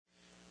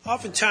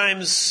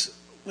Oftentimes,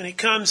 when it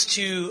comes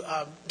to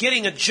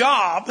getting a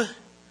job,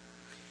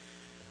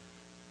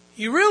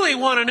 you really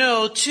want to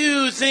know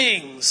two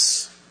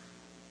things.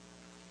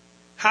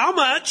 How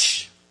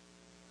much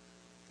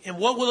and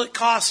what will it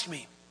cost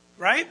me,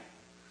 right?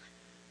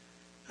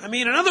 I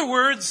mean, in other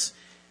words,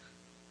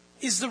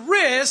 is the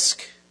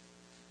risk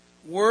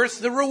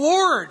worth the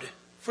reward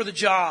for the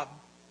job?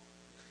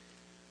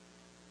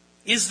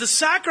 Is the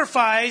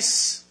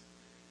sacrifice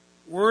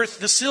worth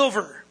the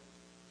silver?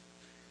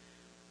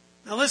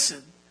 Now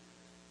listen,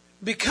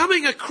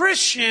 becoming a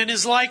Christian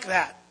is like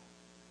that.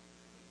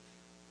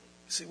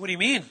 You say, what do you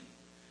mean?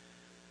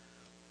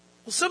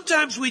 Well,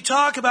 sometimes we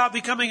talk about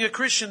becoming a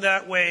Christian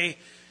that way.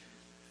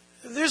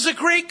 There's a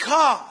great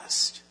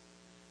cost.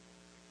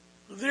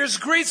 There's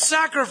great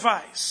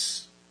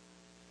sacrifice.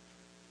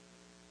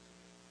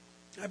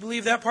 I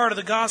believe that part of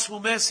the gospel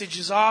message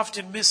is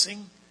often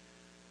missing.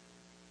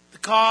 The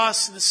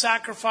cost and the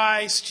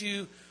sacrifice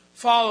to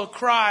follow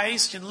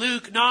Christ. In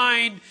Luke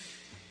 9,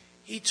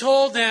 he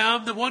told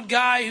them, the one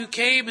guy who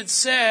came and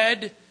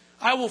said,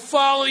 I will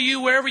follow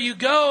you wherever you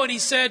go. And he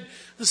said,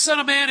 the Son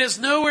of Man has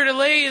nowhere to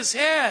lay his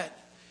head.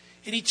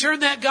 And he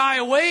turned that guy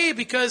away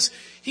because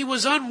he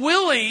was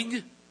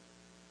unwilling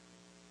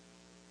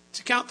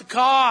to count the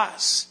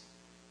cost.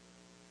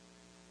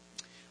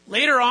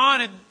 Later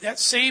on in that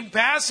same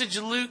passage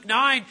in Luke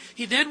 9,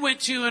 he then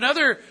went to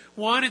another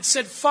one and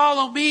said,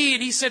 follow me.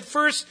 And he said,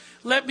 first,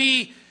 let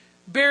me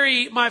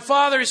bury my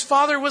father. His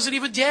father wasn't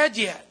even dead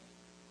yet.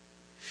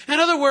 In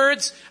other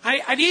words,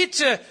 I need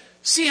to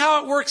see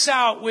how it works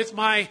out with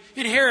my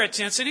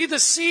inheritance. I need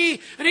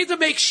to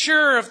make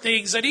sure of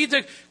things. I need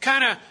to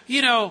kind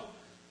of,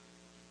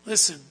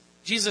 listen,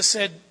 Jesus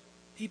said,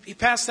 he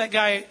passed that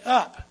guy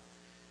up.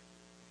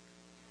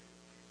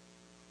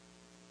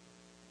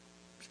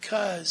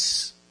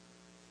 Because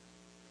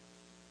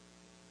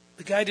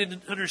the guy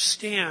didn't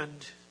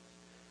understand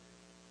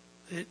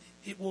that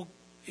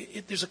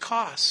there's a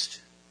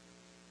cost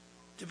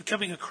to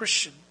becoming a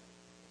Christian.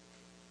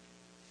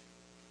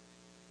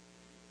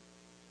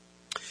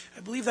 I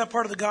believe that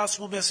part of the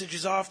gospel message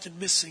is often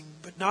missing,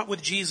 but not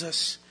with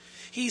Jesus.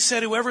 He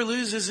said, whoever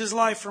loses his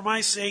life for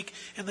my sake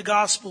and the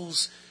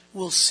gospel's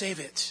will save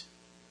it.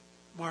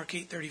 Mark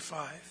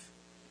 8:35.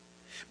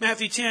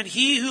 Matthew 10,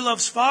 he who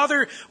loves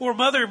father or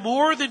mother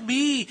more than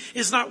me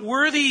is not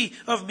worthy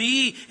of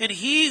me, and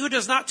he who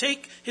does not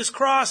take his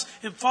cross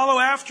and follow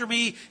after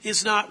me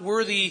is not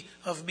worthy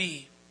of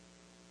me.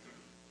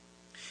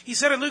 He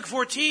said in Luke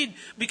 14,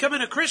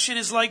 becoming a Christian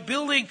is like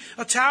building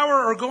a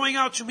tower or going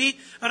out to meet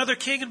another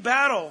king in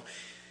battle.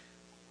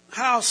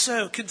 How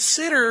so?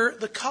 Consider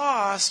the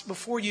cost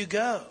before you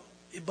go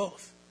in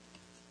both.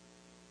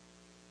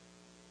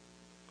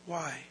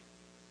 Why?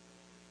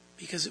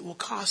 Because it will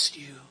cost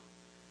you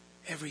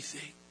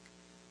everything.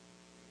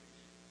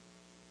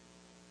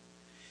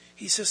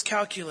 He says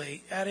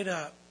calculate, add it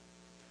up,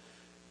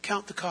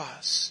 count the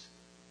cost.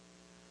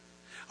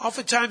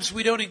 Oftentimes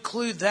we don't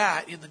include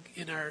that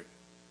in our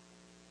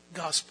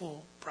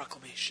gospel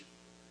proclamation.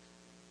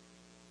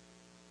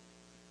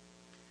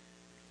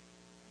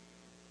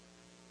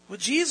 What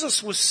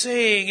Jesus was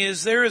saying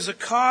is there is a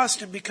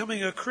cost in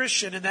becoming a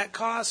Christian, and that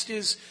cost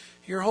is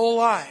your whole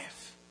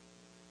life.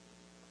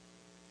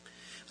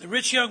 The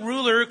rich young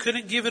ruler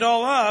couldn't give it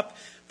all up,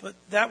 but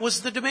that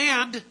was the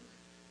demand.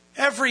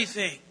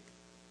 Everything.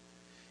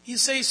 You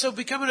say, so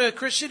becoming a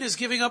Christian is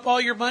giving up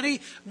all your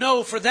money?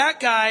 No, for that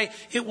guy,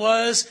 it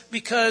was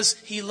because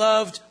he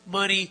loved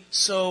money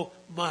so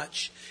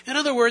much. In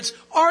other words,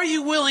 are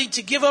you willing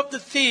to give up the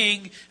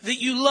thing that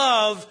you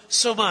love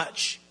so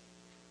much?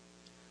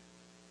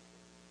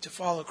 To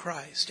follow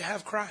Christ, to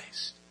have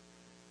Christ.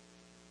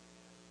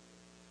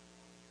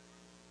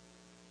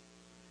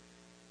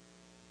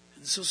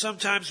 And so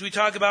sometimes we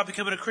talk about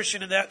becoming a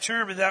Christian in that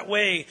term, in that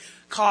way.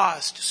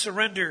 Cost,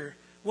 surrender,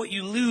 what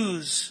you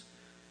lose.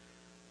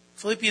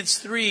 Philippians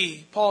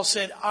 3, Paul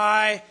said,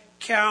 I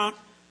count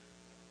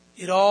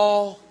it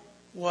all,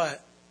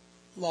 what?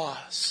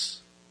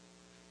 Loss.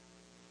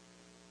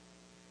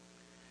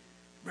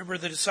 Remember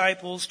the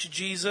disciples to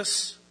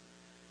Jesus?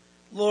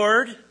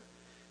 Lord,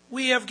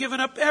 we have given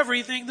up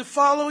everything to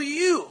follow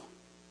you.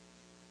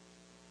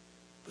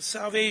 But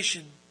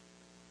salvation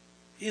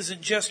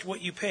isn't just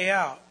what you pay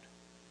out.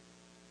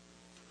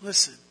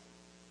 Listen,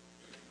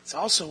 it's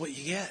also what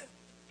you get.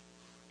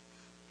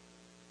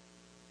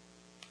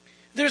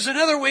 There's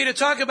another way to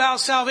talk about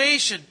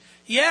salvation.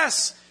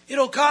 Yes,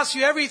 it'll cost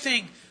you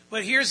everything,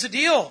 but here's the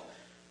deal.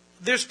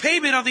 There's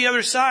payment on the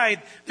other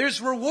side.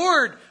 There's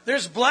reward.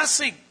 There's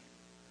blessing.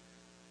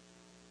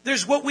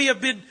 There's what we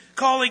have been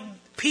calling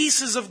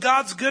pieces of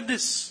God's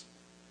goodness.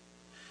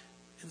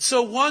 And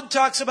so one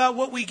talks about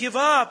what we give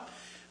up.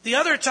 The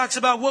other talks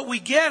about what we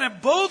get.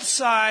 And both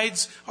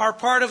sides are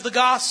part of the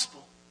gospel.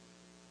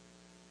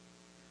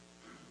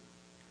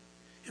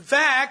 In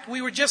fact,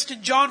 we were just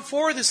in John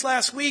 4 this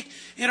last week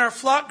in our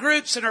flock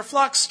groups, in our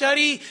flock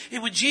study.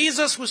 And when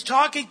Jesus was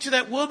talking to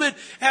that woman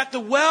at the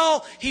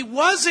well, he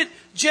wasn't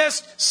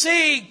just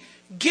saying,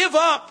 give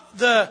up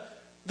the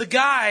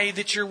guy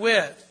that you're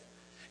with.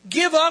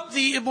 give up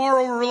the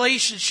immoral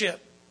relationship.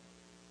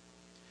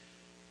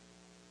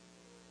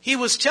 He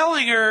was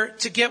telling her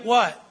to get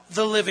what?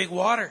 The living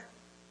water.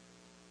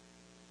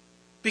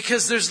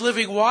 Because there's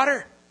living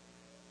water.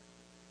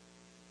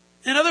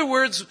 In other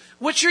words,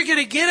 what you're going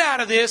to get out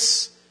of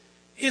this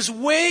is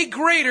way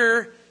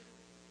greater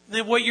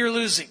than what you're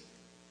losing,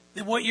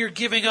 than what you're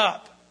giving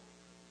up.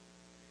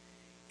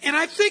 And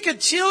I think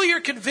until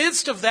you're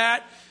convinced of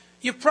that,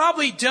 you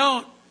probably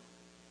don't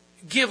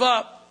give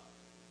up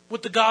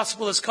what the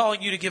gospel is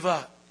calling you to give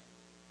up.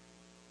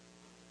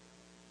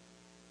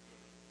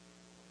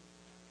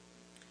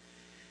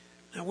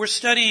 Now we're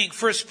studying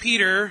 1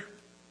 Peter,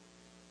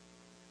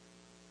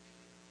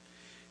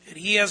 and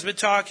he has been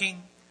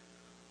talking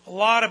a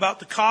lot about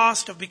the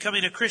cost of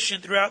becoming a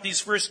Christian throughout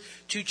these first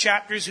 2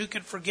 chapters. Who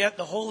can forget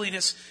the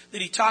holiness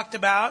that he talked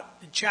about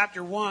in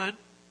chapter 1?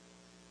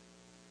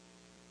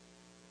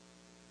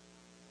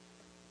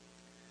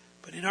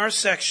 But in our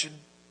section,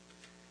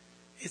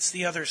 it's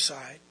the other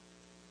side.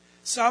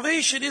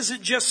 Salvation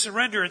isn't just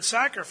surrender and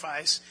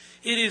sacrifice.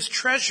 It is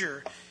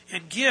treasure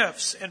and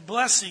gifts and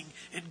blessing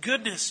and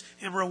goodness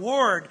and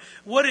reward.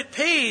 What it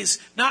pays,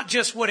 not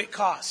just what it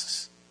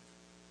costs.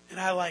 And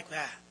I like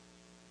that.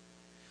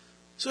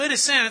 So in a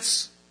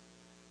sense,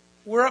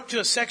 we're up to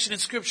a section in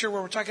Scripture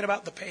where we're talking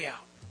about the payout.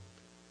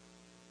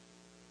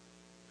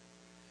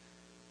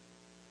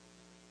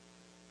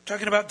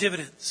 Talking about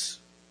dividends.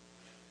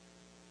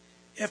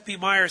 F.B.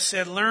 Meyer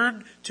said,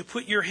 learn to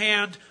put your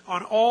hand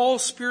on all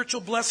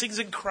spiritual blessings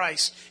in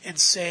Christ and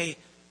say,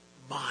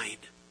 mine.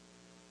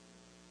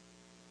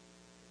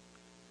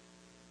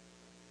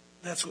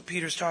 That's what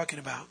Peter's talking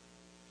about.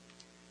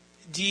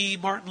 D.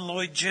 Martin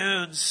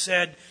Lloyd-Jones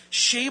said,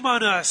 shame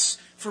on us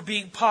for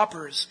being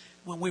paupers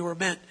when we were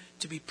meant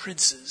to be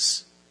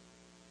princes.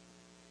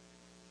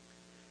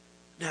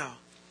 Now,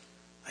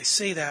 I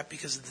say that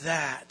because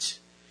that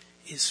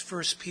is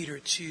 1 Peter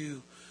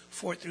 2,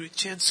 4 through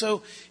 10.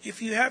 So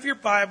if you have your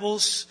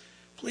Bibles,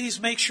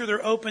 please make sure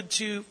they're open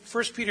to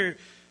 1 Peter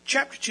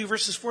chapter 2,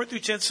 verses 4 through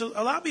 10. So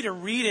allow me to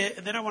read it,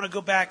 and then I want to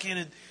go back in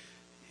and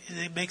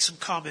then make some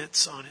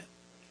comments on it.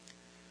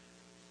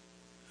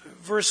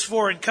 Verse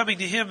 4, and coming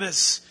to him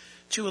as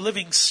to a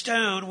living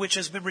stone, which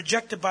has been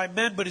rejected by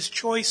men, but is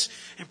choice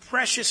and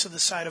precious in the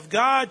sight of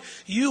God,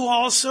 you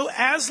also,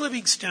 as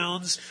living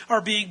stones,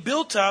 are being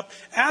built up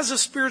as a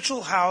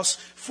spiritual house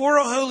for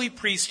a holy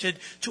priesthood,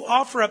 to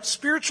offer up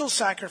spiritual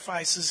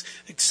sacrifices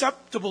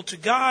acceptable to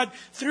God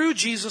through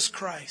Jesus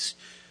Christ.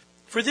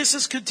 For this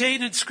is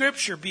contained in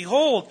Scripture,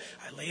 behold,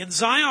 I lay in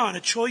Zion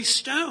a choice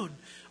stone,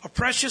 a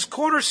precious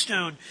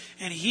cornerstone,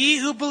 and he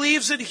who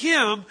believes in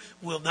him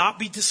will not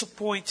be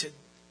disappointed.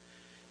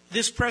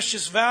 This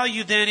precious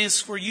value then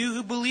is for you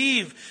who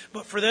believe,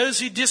 but for those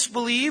who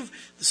disbelieve,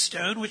 the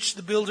stone which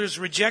the builders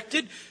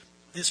rejected,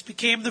 this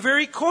became the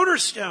very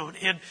cornerstone,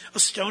 and a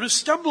stone of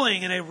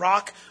stumbling and a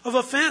rock of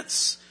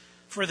offense.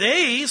 For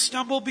they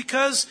stumble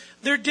because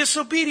they're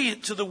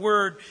disobedient to the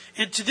word,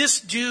 and to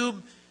this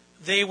doom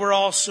they were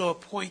also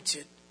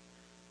appointed.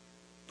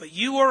 But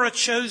you are a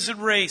chosen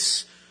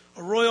race,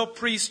 a royal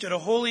priesthood, a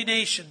holy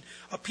nation,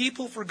 a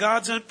people for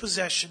God's own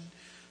possession,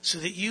 so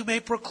that you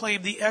may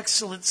proclaim the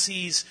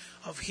excellencies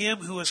of him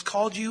who has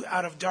called you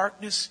out of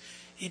darkness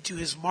into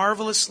his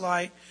marvelous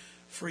light.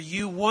 For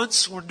you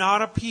once were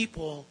not a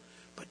people,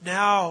 but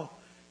now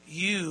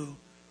you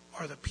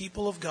are the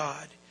people of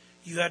God.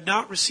 You had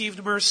not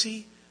received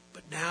mercy,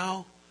 but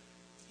now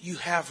you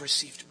have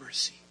received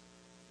mercy.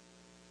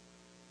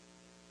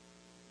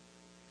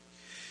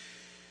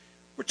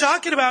 We're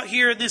talking about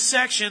here in this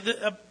section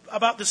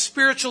about the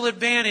spiritual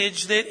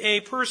advantage that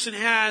a person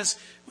has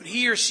when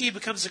he or she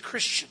becomes a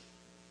Christian.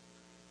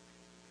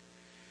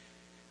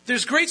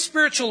 There's great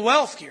spiritual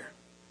wealth here.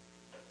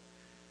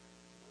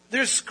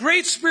 There's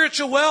great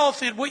spiritual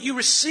wealth in what you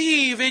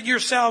receive in your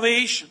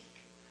salvation.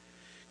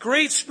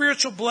 Great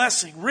spiritual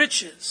blessing,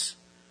 riches,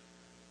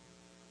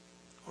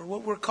 or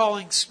what we're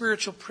calling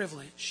spiritual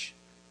privilege.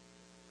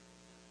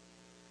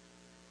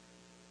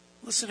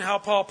 Listen to how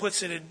Paul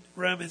puts it in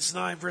Romans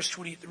 9, verse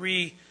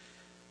 23.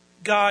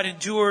 God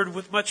endured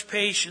with much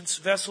patience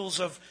vessels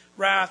of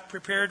wrath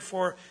prepared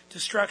for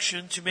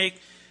destruction, to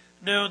make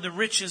known the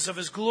riches of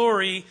his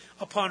glory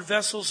upon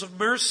vessels of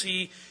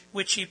mercy,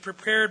 which he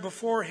prepared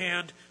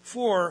beforehand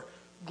for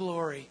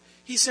glory.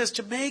 He says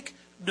to make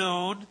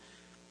known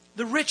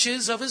the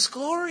riches of his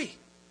glory.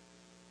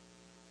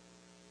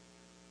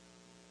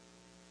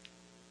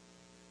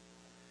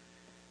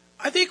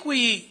 I think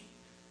we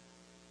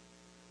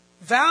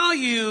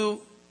value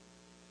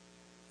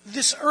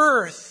this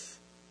earth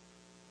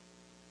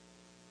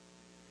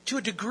to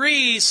a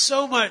degree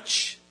so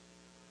much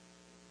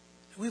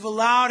that we've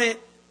allowed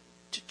it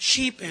to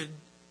cheapen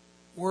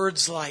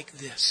words like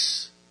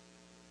this.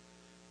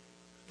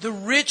 The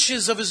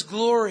riches of his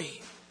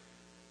glory.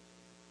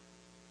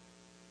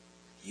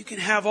 You can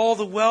have all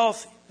the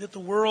wealth that the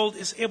world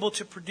is able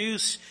to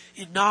produce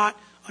and not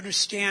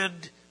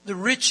understand the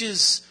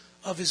riches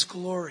of his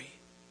glory.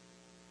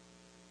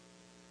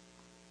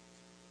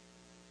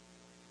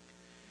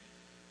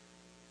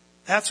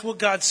 That's what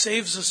God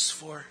saves us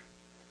for.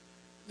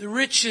 The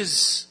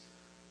riches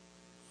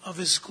of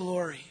His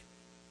glory.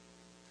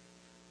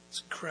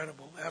 It's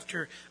incredible.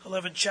 After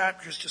 11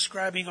 chapters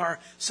describing our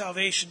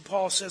salvation,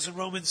 Paul says in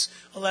Romans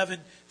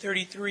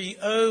 11:33,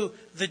 "Oh,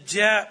 the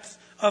depth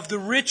of the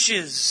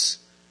riches,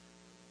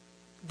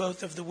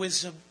 both of the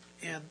wisdom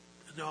and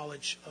the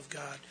knowledge of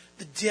God."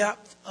 The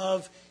depth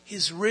of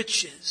His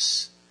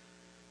riches.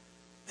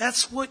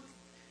 That's what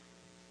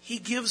He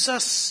gives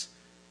us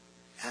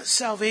as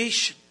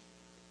salvation.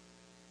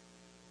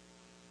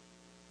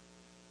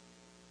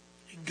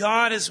 And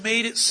God has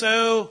made it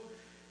so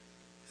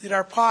that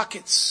our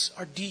pockets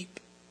are deep.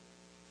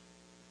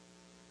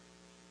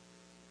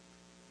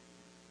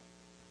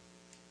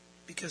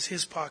 Because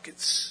His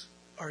pockets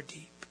are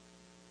deep.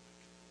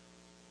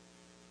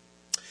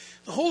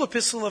 The whole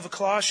epistle of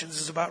Colossians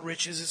is about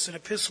riches. It's an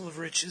epistle of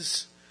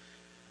riches.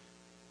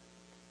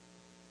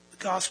 The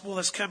gospel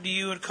has come to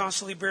you and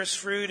constantly bears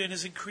fruit and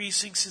is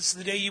increasing since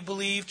the day you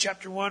believed.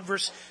 Chapter 1,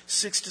 verse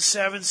 6 to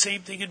 7.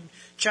 Same thing in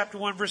chapter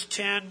 1, verse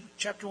 10.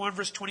 Chapter 1,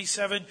 verse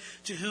 27.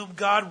 To whom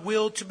God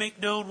willed to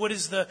make known what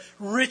is the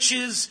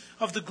riches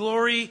of the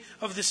glory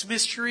of this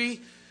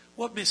mystery.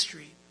 What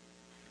mystery?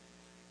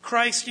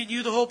 Christ in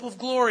you, the hope of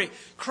glory.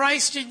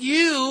 Christ in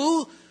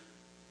you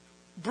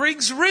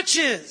brings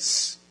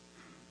riches.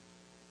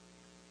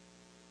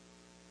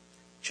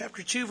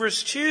 Chapter 2,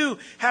 verse 2,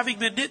 having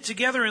been knit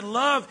together in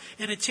love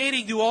and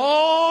attaining to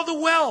all the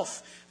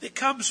wealth that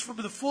comes from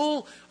the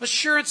full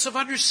assurance of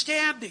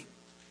understanding.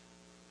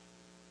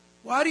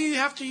 Why do you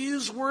have to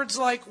use words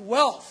like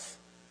wealth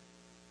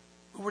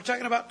when we're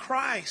talking about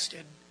Christ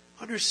and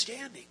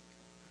understanding?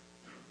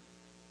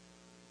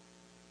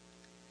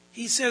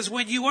 He says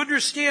when you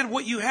understand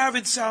what you have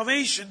in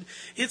salvation,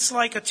 it's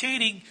like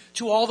attaining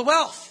to all the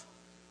wealth.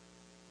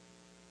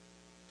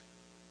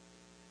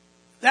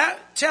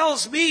 That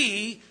tells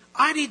me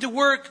I need to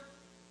work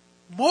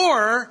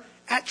more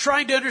at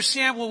trying to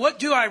understand, well, what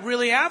do I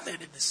really have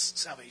then in this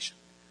salvation?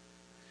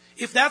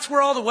 If that's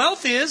where all the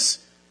wealth is,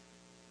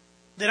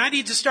 then I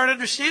need to start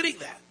understanding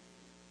that.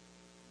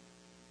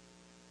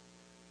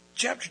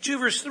 Chapter 2,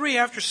 verse 3,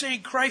 after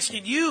saying Christ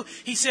in you,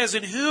 he says,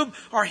 in whom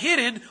are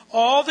hidden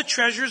all the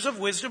treasures of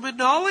wisdom and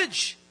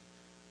knowledge.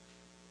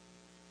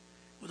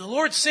 When the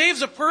Lord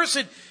saves a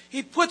person,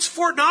 He puts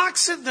Fort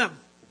Knox in them.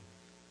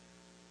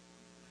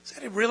 I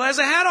didn't realize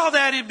I had all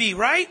that in me,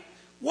 right?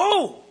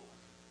 Whoa!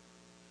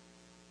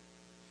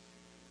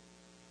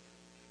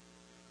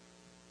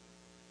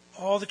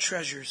 All the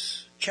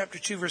treasures. Chapter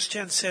 2, verse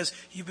 10 says,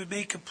 you've been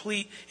made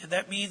complete, and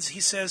that means,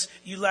 he says,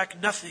 you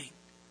lack nothing.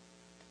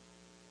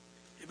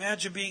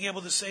 Imagine being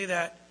able to say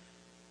that.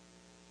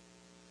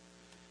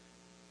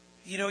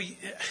 You know,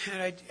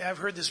 and I've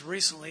heard this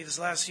recently, this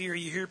last year,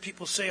 you hear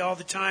people say all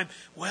the time,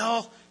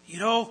 well, you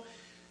know,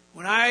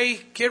 when I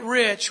get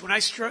rich, when I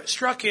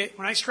strike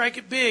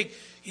it big,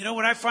 you know,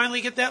 when I finally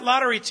get that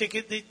lottery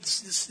ticket,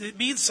 it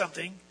means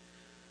something.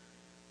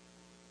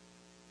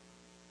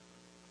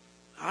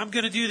 I'm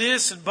going to do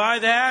this and buy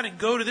that and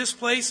go to this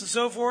place and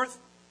so forth.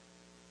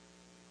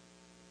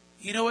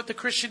 You know what the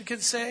Christian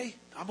can say?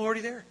 I'm already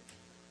there.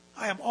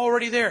 I am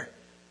already there.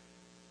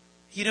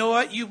 You know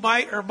what? You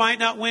might or might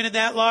not win in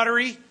that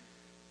lottery,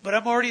 but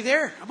I'm already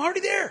there. I'm already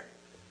there.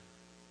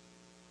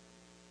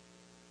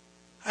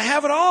 I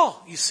have it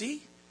all, you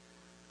see.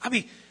 I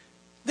mean,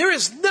 there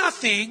is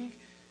nothing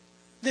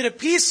that a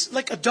piece,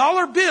 like a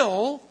dollar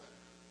bill,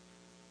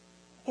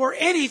 or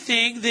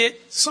anything that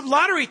some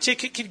lottery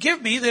ticket can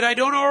give me that I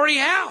don't already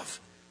have.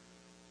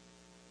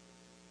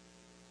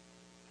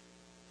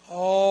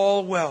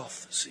 All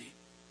wealth, see.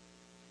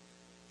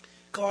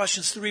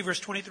 Colossians 3,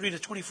 verse 23 to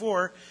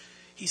 24,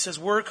 he says,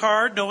 work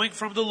hard, knowing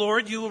from the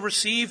Lord you will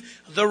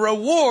receive the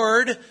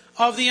reward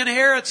of the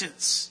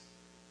inheritance.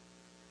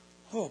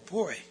 Oh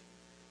boy.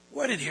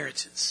 What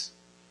inheritance?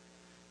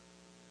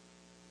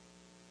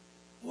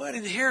 What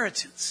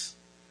inheritance?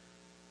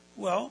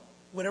 Well,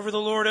 whatever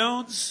the Lord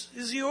owns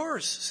is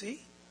yours,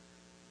 see?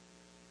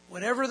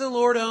 Whatever the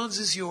Lord owns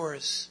is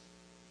yours.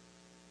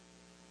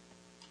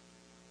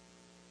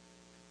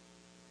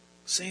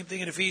 Same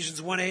thing in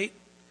Ephesians 1:8,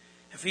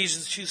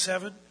 Ephesians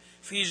 2:7,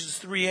 Ephesians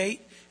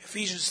 3:8,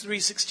 Ephesians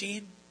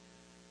 3:16.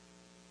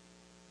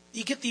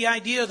 You get the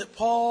idea that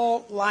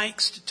Paul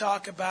likes to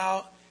talk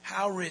about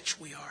how rich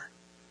we are.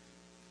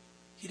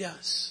 He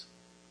does.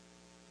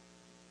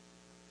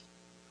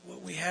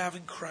 What we have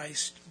in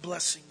Christ,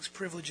 blessings,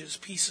 privileges,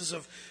 pieces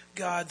of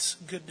God's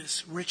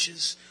goodness,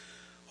 riches,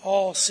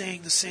 all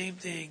saying the same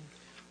thing,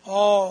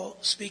 all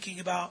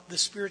speaking about the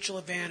spiritual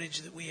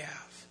advantage that we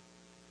have.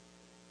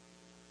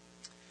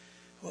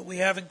 What we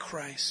have in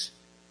Christ,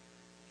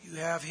 you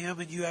have Him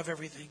and you have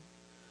everything.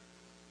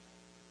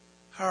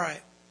 All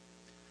right.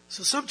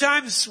 So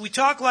sometimes we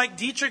talk like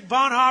Dietrich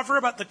Bonhoeffer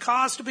about the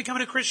cost of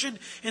becoming a Christian,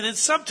 and then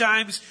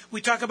sometimes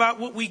we talk about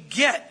what we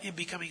get in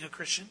becoming a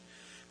Christian.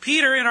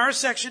 Peter, in our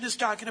section, is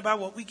talking about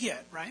what we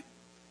get, right?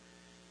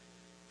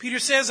 Peter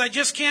says, I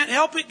just can't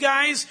help it,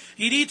 guys.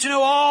 You need to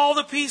know all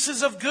the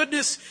pieces of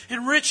goodness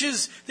and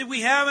riches that we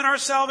have in our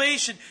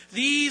salvation.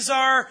 These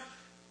are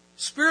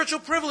Spiritual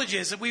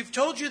privileges. And we've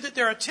told you that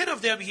there are 10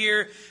 of them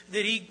here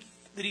that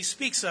he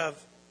speaks of.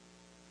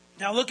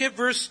 Now look at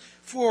verse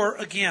 4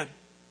 again.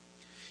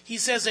 He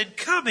says, and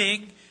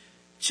coming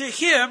to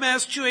him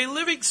as to a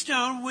living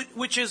stone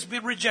which has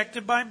been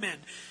rejected by men.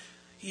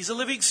 He's a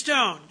living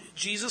stone.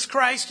 Jesus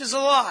Christ is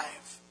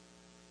alive.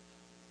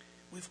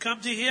 We've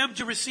come to him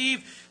to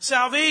receive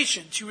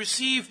salvation, to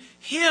receive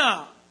him.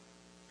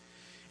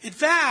 In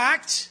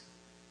fact,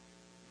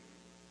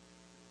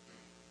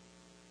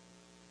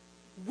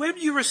 when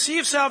you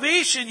receive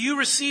salvation, you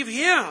receive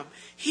him.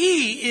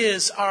 He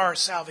is our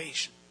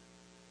salvation.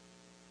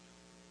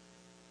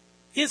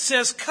 It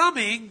says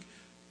coming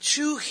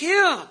to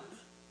him.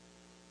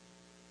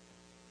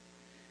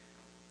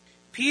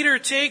 Peter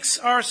takes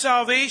our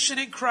salvation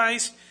in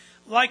Christ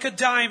like a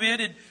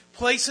diamond and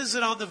places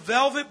it on the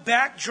velvet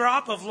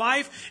backdrop of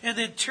life and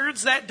then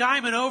turns that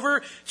diamond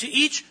over to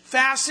each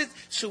facet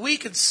so we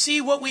can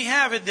see what we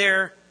have in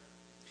there.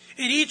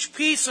 And each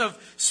piece of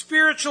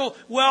spiritual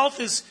wealth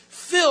is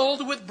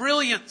filled with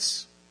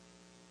brilliance.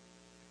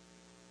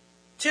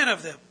 10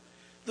 of them.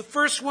 The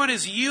first one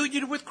is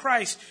union with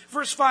Christ.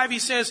 Verse 5, he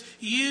says,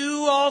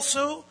 you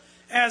also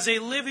as a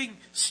living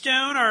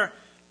stone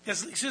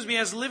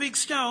as living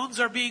stones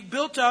are being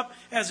built up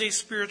as a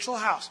spiritual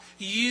house.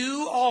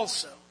 You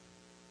also.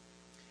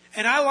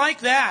 And I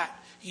like that.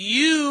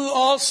 You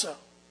also.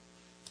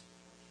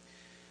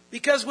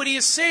 Because what he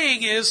is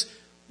saying is,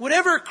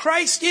 whatever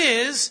Christ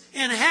is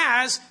and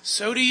has,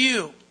 so do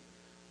you.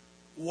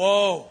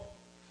 Whoa.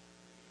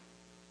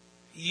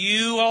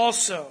 You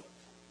also.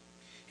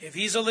 If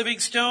he's a living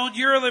stone,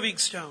 you're a living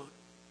stone.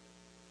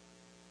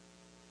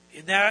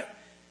 And that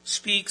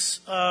speaks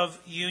of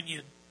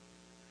union.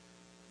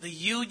 The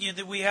union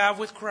that we have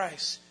with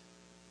Christ.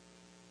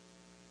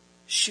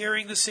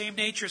 Sharing the same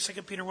nature,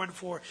 2 Peter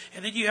 1:4.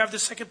 And then you have the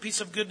second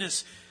piece of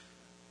goodness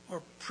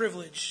or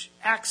privilege.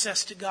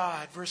 Access to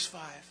God, verse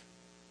 5.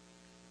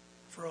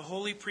 For a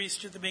holy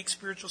priesthood that makes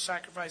spiritual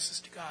sacrifices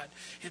to God.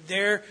 And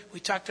there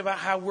we talked about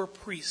how we're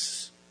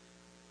priests.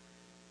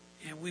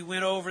 And we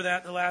went over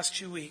that the last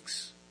 2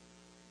 weeks.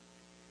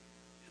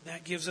 And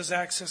that gives us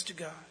access to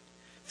God.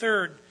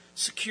 Third,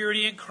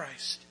 security in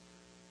Christ.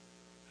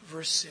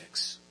 Verse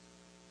 6.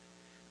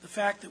 The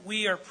fact that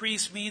we are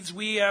priests means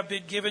we have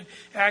been given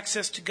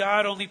access to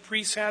God. Only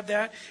priests had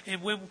that.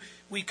 And when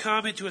we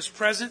come into his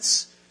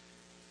presence,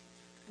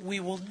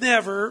 we will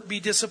never be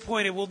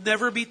disappointed. We'll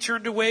never be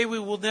turned away. We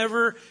will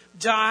never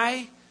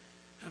die.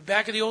 And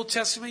back in the Old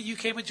Testament, you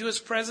came into his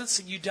presence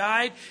and you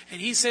died.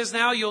 And he says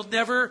now you'll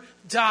never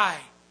die.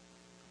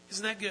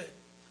 Isn't that good?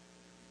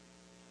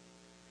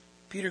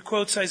 Peter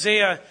quotes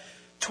Isaiah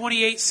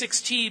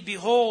 28:16,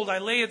 behold, I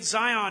lay in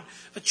Zion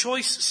a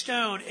choice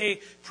stone,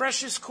 a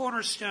precious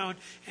cornerstone,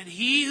 and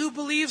he who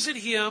believes in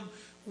him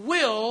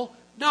will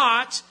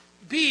not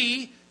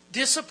be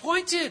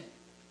disappointed.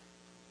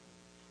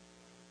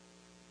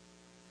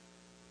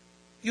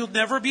 You'll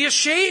never be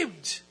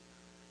ashamed.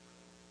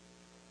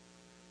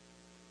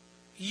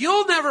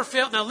 You'll never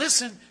fail. Now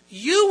listen,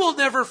 you will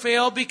never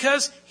fail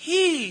because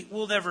he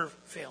will never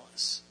fail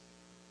us.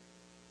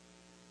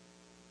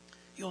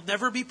 You'll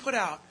never be put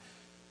out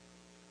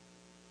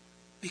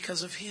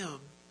because of him.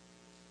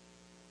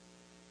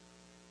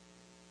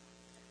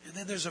 And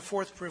then there's a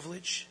fourth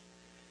privilege,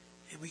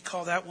 and we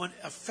call that one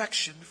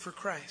affection for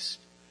Christ.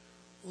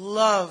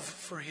 Love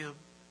for him.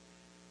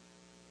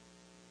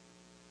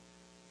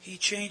 He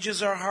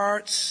changes our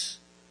hearts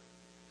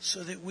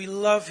so that we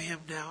love him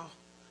now.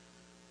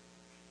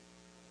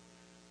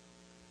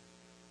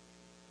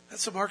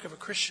 That's the mark of a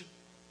Christian.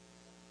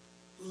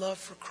 Love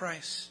for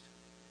Christ.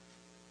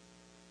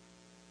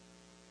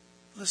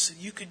 Listen,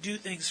 you can do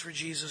things for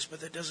Jesus,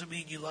 but that doesn't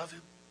mean you love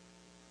him.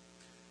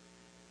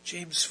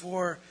 James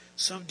 4,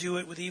 some do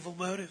it with evil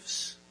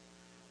motives.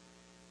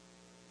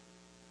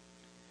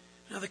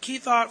 Now the key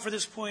thought for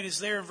this point is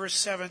there in verse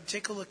 7.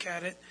 Take a look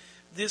at it.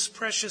 This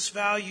precious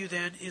value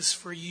then is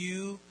for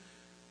you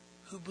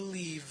who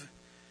believe.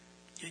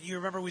 And you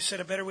remember we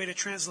said a better way to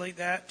translate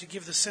that, to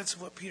give the sense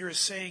of what Peter is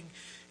saying,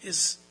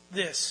 is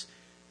this.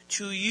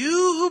 To you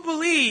who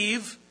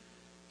believe,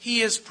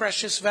 he is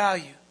precious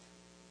value.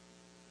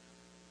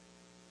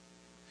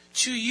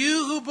 To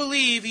you who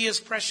believe, he is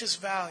precious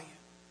value.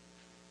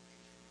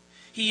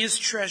 He is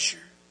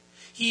treasure.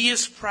 He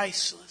is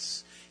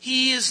priceless.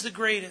 He is the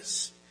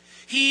greatest.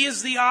 He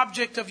is the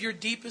object of your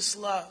deepest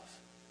love.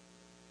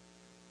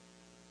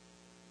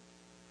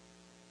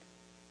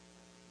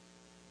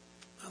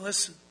 Now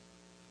listen,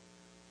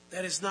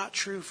 that is not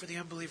true for the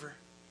unbeliever.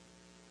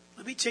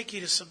 Let me take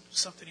you to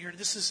something here.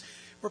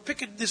 We're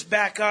picking this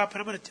back up,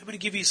 and I'm going to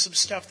give you some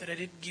stuff that I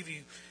didn't give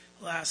you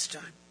last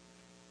time.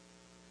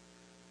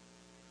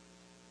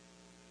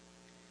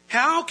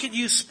 How can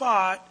you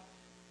spot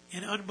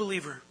an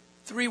unbeliever?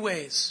 3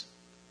 ways.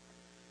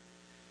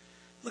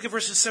 Look at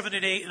verses 7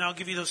 and 8, and I'll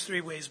give you those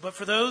 3 ways. But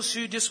for those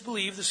who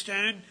disbelieve, the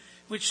stone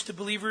which the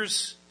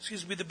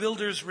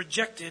builders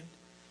rejected,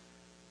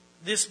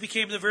 this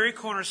became the very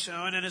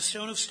cornerstone, and a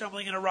stone of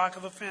stumbling and a rock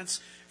of offense.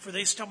 For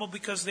they stumble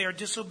because they are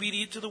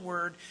disobedient to the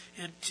word,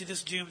 and to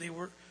this doom they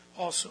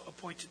also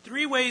appointed.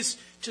 3 ways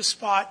to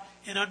spot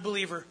an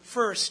unbeliever.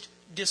 First,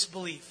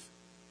 disbelief.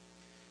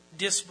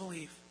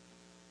 Disbelief.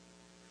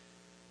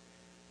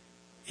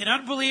 An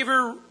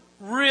unbeliever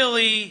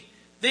they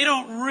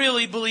don't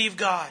really believe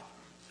God.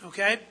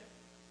 Okay?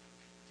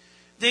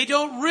 They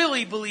don't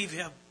really believe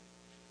Him.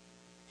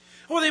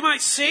 Or they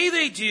might say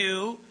they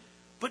do,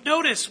 but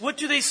notice, what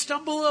do they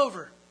stumble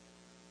over?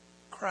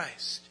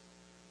 Christ.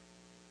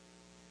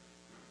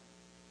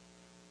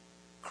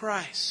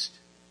 Christ.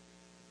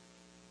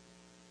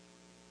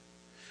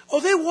 Oh,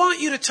 they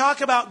want you to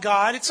talk about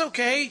God. It's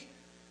okay.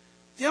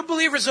 The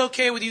unbeliever's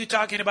okay with you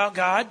talking about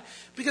God,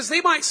 because they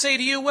might say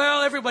to you,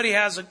 well, everybody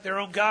has their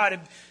own God.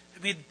 And,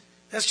 I mean,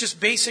 that's just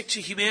basic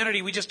to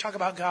humanity. We just talk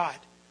about God.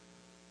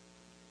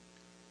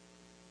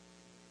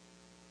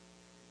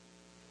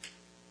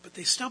 But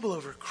they stumble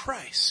over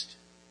Christ.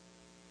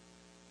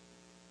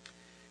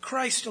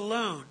 Christ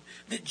alone.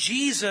 That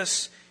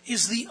Jesus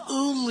is the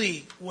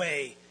only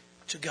way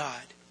to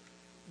God.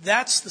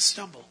 That's the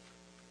stumble.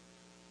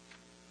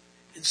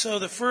 And so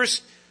the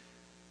first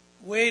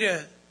way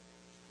to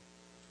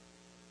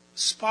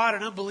spot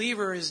an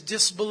unbeliever is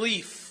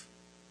disbelief.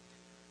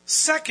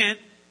 Second,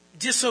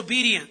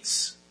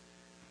 disobedience.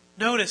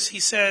 Notice he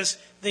says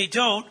they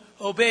don't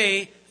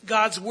obey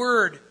God's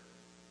word.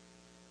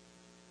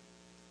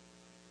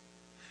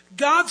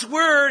 God's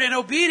word and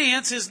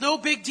obedience is no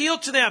big deal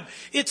to them.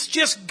 It's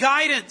just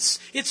guidance.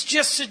 It's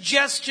just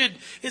suggestion.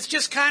 It's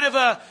just kind of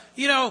a,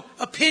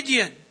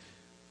 opinion.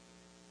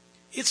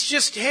 It's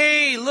just,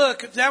 hey,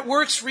 look, if that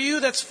works for you,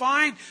 that's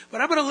fine.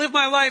 But I'm going to live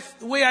my life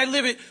the way I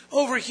live it.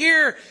 Over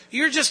here,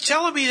 you're just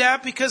telling me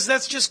that because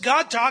that's just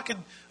God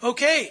talking.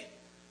 Okay.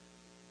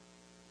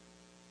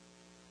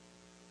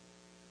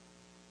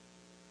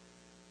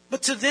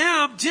 But to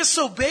them,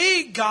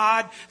 disobeying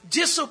God,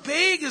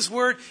 disobeying His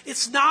word,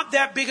 it's not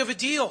that big of a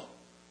deal.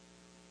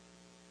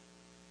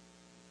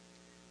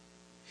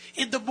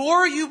 And the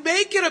more you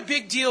make it a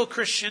big deal,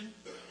 Christian,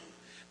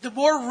 the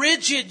more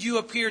rigid you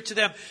appear to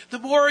them. The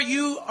more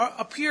you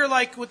appear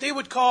like what they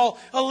would call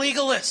a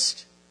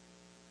legalist.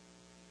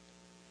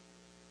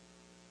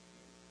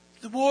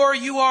 The more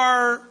you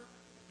are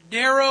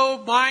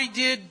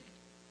narrow-minded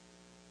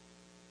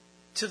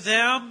to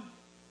them.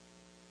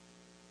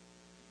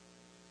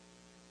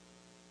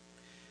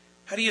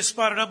 How do you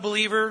spot an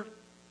unbeliever?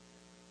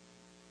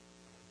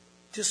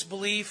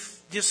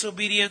 Disbelief,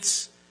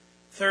 disobedience.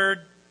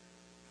 Third,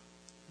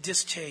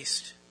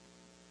 distaste.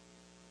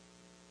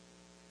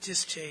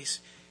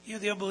 Distaste.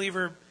 The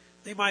unbeliever,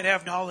 they might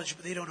have knowledge,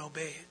 but they don't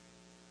obey it.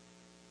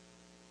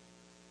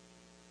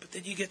 But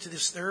then you get to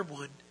this third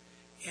one,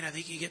 and I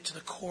think you get to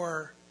the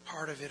core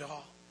part of it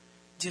all.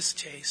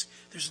 Distaste.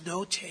 There's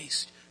no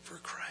taste for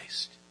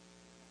Christ.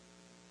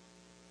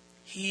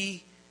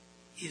 He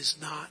is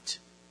not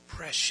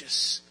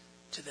precious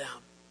to them.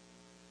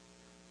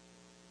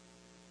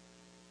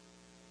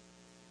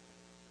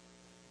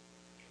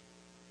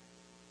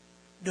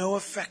 No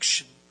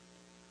affection,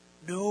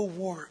 no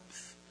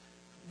warmth,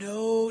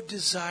 no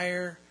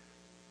desire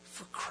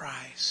for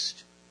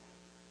Christ.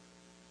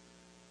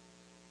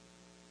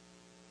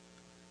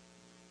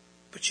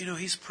 But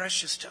He's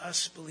precious to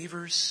us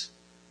believers.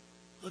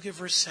 Look at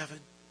verse 7.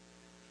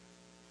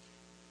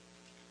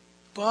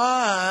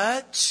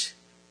 But,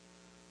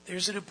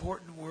 there's an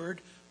important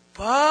word,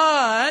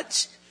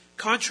 but,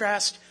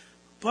 contrast,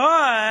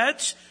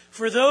 but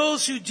for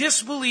those who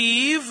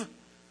disbelieve,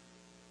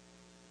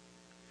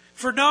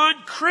 for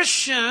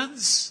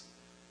non-Christians,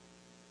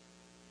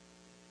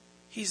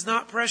 He's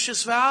not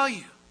precious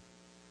value.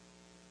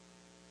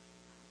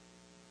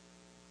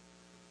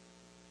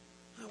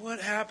 Now, what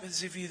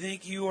happens if you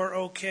think you are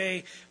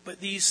okay, but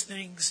these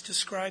things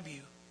describe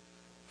you?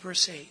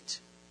 Verse 8.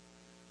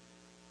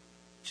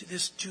 To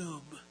this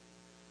doom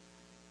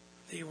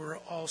they were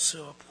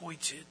also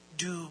appointed.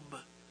 Doom.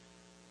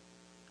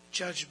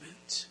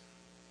 Judgment.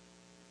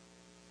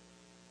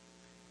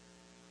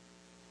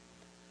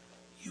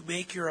 You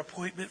make your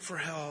appointment for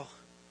hell.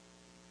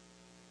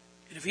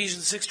 In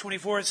Ephesians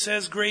 6:24 it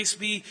says, grace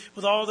be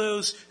with all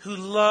those who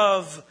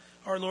love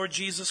our Lord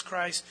Jesus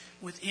Christ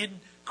with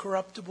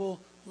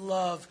incorruptible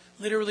love.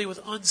 Literally with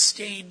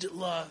unstained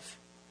love.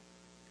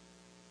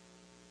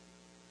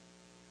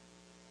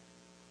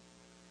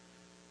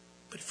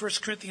 But 1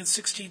 Corinthians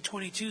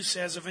 16:22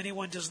 says, if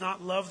anyone does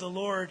not love the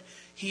Lord,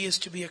 he is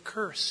to be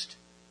accursed.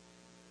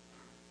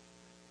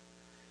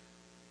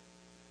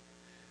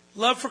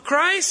 Love for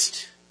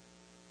Christ,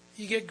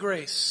 you get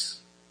grace.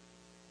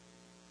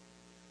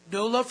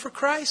 No love for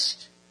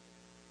Christ,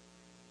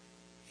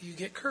 you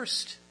get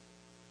cursed.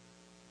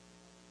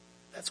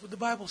 That's what the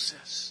Bible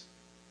says.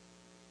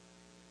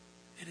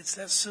 And it's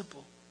that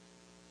simple.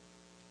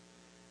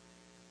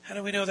 How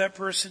do we know that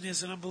person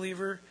is an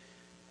unbeliever?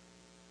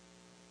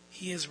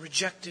 He has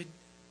rejected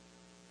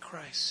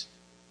Christ.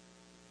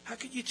 How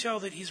can you tell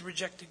that he's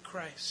rejected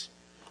Christ?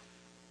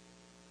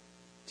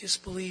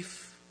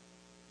 Disbelief,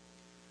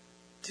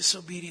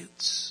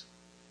 disobedience,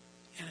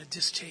 and a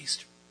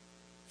distaste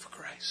for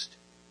Christ.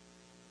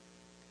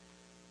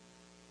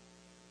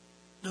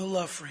 No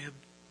love for Him.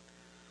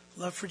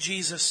 Love for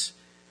Jesus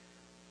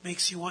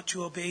makes you want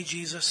to obey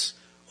Jesus.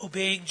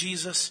 Obeying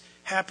Jesus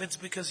happens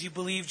because you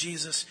believe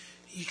Jesus.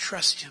 You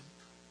trust him.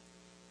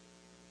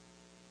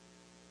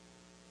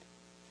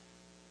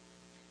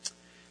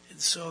 And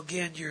so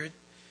again, you're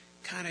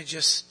kind of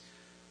just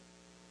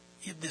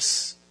in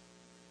this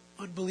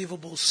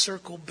unbelievable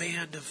circle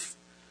band of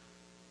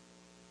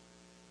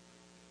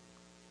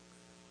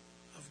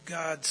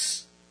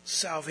God's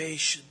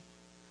salvation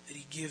that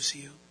he gives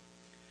you,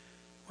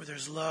 where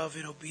there's love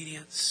and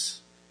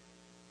obedience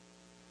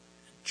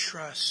and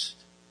trust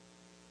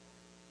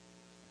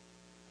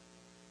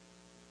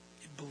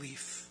and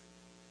belief.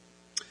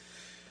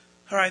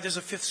 All right, there's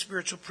a fifth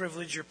spiritual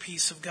privilege or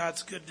piece of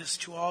God's goodness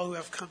to all who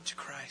have come to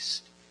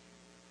Christ.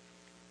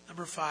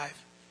 Number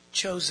 5,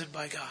 chosen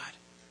by God.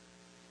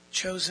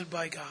 Chosen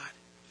by God.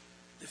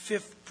 The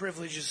fifth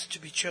privilege is to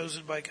be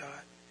chosen by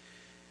God.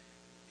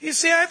 You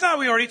see, I thought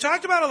we already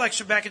talked about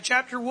election back in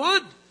chapter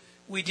 1.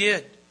 We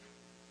did.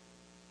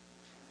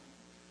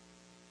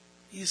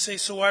 You say,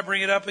 so why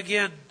bring it up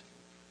again?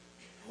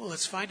 Well,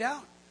 let's find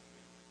out.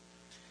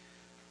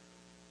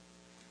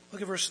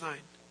 Look at verse 9.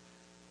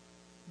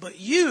 But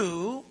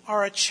you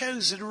are a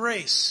chosen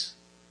race.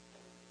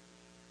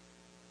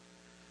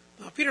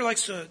 Now, Peter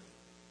likes to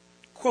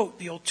quote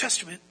the Old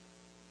Testament,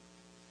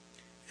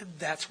 and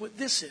that's what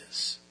this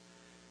is.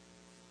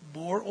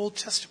 More Old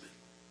Testament.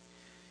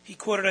 He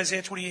quoted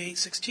Isaiah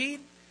 28:16.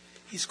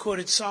 He's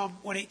quoted Psalm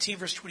 118,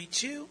 verse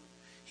 22.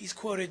 He's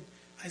quoted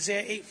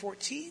Isaiah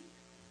 8:14.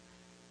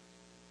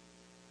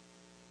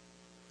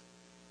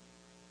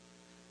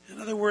 In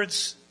other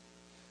words,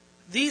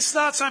 these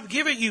thoughts I'm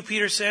giving you,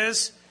 Peter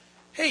says,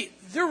 hey,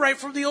 they're right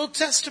from the Old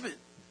Testament.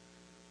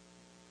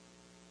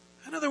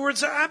 In other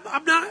words,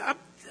 I'm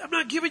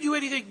not giving you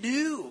anything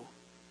new.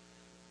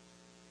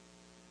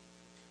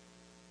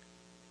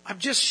 I'm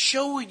just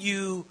showing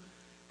you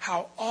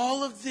how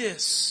all of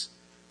this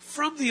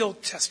from the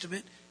Old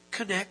Testament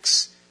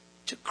connects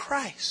to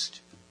Christ.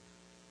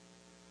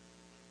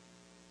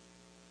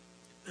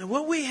 And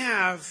what we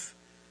have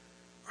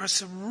are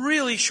some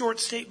really short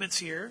statements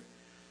here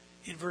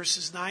in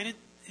verses 9,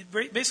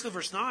 basically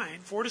verse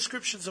 9, 4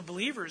 descriptions of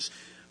believers.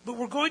 But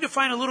we're going to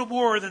find a little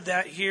more than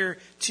that here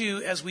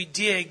too as we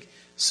dig.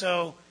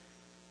 So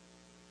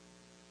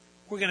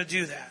we're going to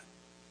do that.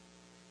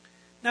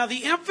 Now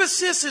the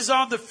emphasis is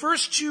on the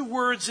first two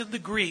words in the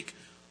Greek.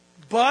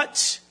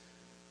 But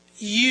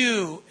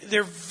you.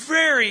 They're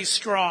very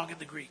strong in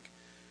the Greek.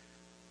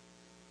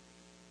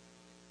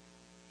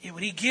 And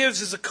what he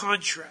gives is a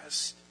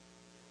contrast.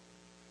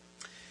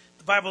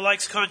 The Bible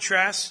likes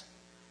contrast.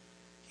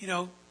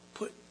 You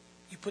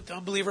put the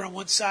unbeliever on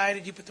one side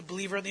and you put the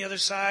believer on the other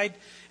side.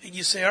 And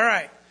you say, all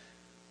right,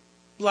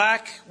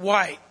 black,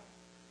 white.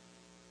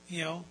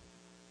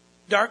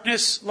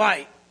 Darkness,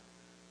 light.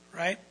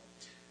 Right?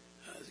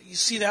 You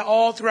see that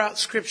all throughout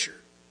Scripture.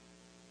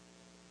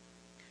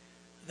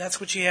 That's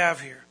what you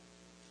have here.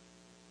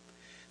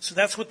 So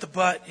that's what the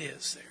but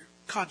is there.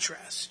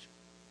 Contrast.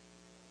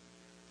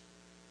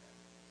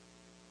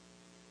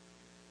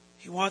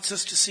 He wants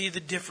us to see the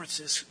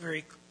differences,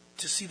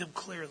 to see them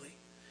clearly.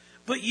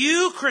 But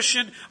you,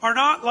 Christian, are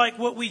not like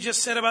what we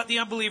just said about the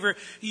unbeliever.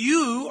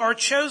 You are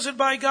chosen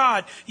by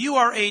God. You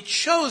are a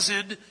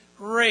chosen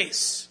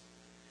race.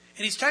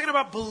 And he's talking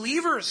about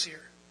believers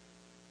here.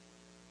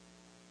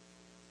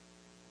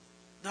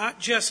 Not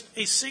just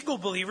a single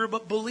believer,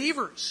 but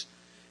believers.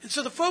 And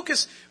so the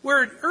focus,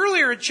 where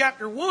earlier in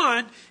chapter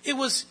 1, it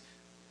was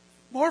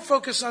more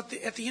focused at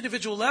the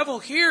individual level,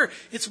 here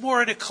it's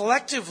more at a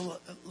collective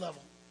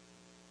level.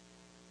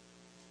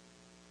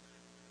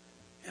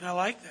 And I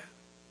like that.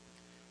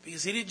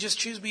 Because he didn't just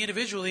choose me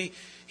individually,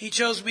 he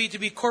chose me to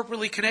be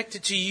corporately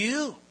connected to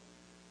you.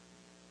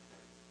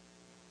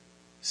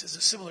 He says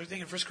a similar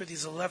thing in 1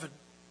 Corinthians 12.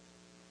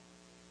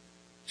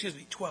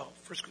 1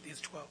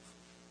 Corinthians 12.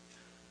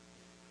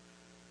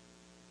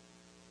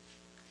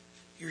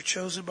 You're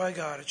chosen by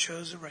God, a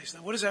chosen race.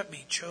 Now, what does that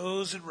mean?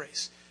 Chosen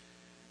race.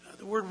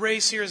 The word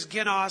race here is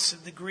genos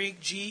in the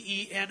Greek,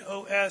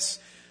 Genos.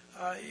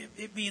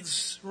 It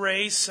means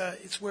race.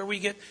 It's where we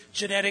get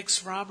genetics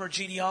from or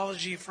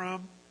genealogy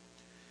from,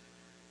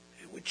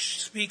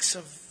 which speaks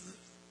of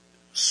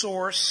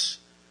source.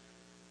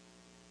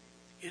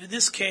 And in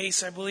this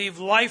case, I believe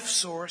life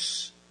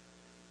source.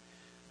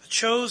 A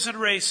chosen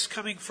race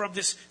coming from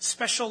this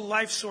special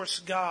life source,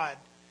 God.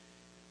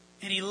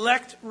 An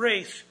elect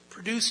race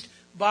produced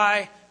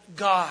by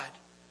God.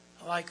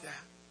 I like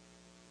that.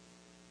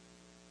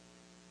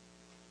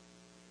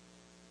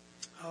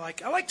 I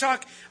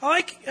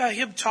like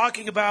him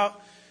talking about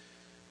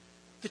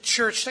the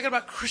church, talking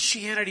about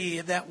Christianity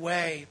in that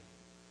way.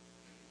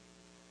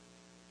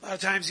 A lot of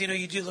times,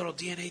 you do little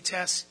DNA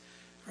tests,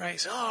 right?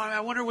 So, I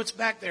wonder what's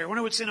back there. I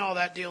wonder what's in all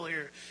that deal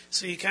here.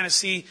 So you kind of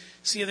see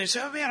others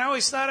say, oh man, I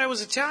always thought I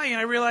was Italian.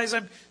 I realize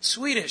I'm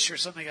Swedish or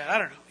something like that. I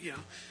don't know,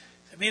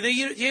 I mean,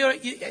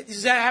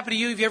 does that happen to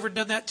you? Have you ever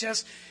done that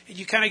test? And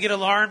you kind of get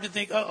alarmed and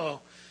think,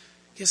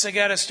 guess I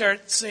got to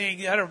start saying,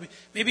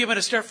 maybe I'm going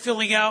to start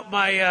filling out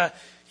my,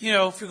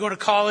 if you're going to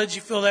college,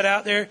 you fill that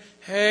out there.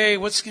 Hey,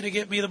 what's going to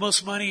get me the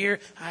most money here?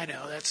 I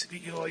know, that's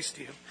what you always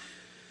do.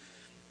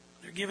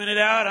 They're giving it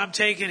out, I'm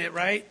taking it,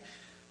 right?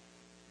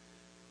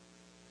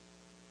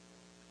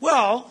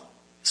 Well,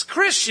 as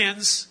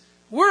Christians,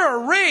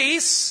 we're a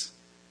race,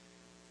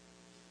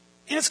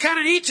 and it's kind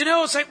of neat to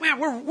know, it's like, man,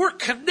 we're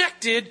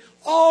connected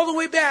all the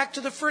way back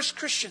to the first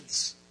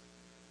Christians,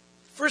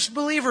 first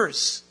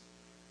believers.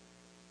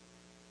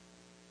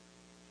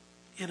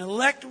 An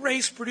elect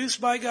race produced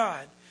by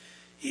God.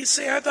 You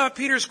say, I thought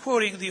Peter's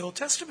quoting the Old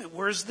Testament.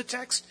 Where's the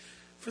text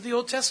for the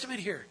Old Testament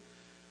here?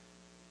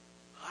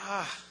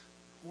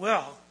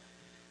 Well,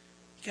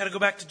 you got to go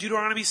back to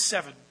Deuteronomy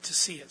 7 to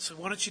see it. So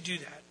why don't you do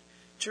that?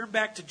 Turn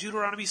back to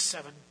Deuteronomy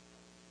 7.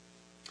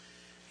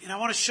 And I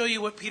want to show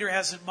you what Peter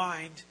has in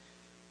mind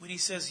when he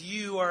says,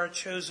 you are a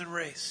chosen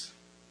race.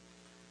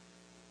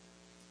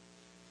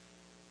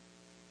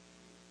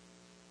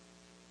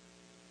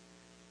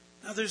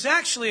 Now, there's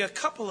actually a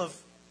couple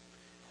of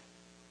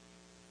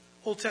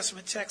Old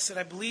Testament texts that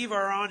I believe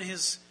are on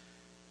his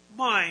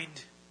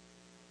mind.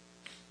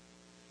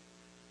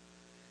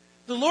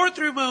 The Lord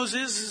through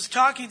Moses is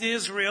talking to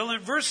Israel,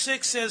 and verse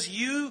 6 says,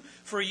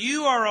 For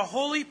you are a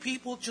holy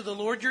people to the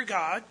Lord your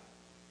God.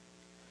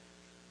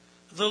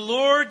 The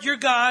Lord your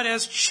God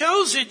has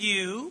chosen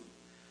you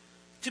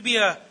to be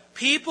a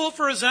people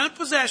for his own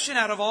possession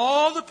out of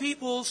all the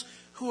peoples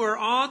who are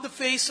on the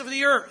face of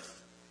the earth.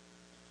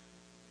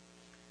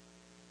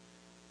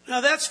 Now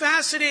that's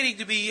fascinating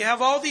to me. You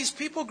have all these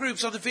people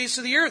groups on the face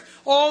of the earth,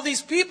 all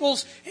these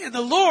peoples, and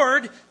the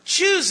Lord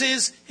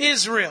chooses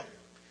Israel.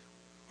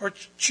 Or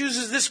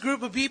chooses this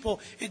group of people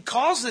and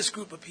calls this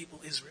group of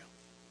people Israel.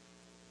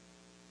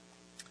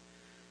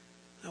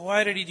 Now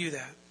why did he do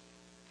that?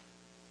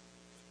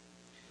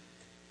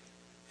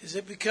 Is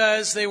it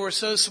because they were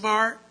so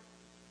smart?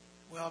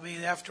 Well,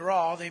 after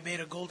all, they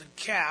made a golden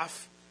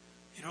calf.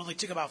 It only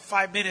took about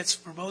 5 minutes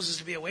for Moses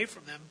to be away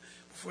from them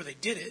before they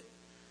did it.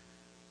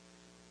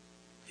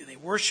 And they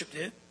worshipped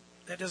it.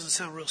 That doesn't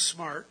sound real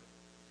smart.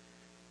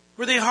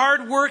 Were they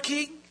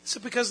hardworking? Is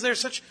it because they're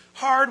such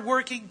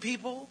hardworking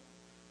people?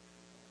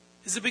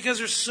 Is it because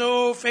they're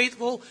so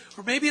faithful?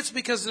 Or maybe it's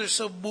because they're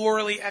so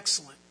morally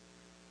excellent?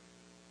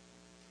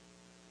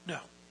 No.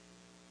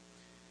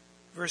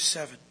 Verse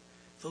 7.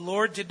 The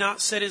Lord did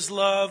not set his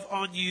love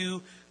on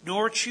you,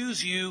 nor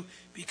choose you,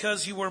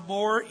 because you were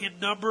more in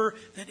number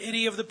than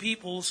any of the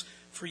peoples,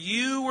 for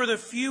you were the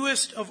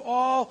fewest of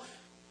all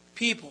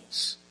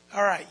peoples.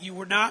 All right, you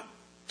were not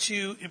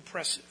too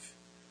impressive.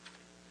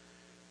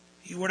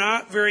 You were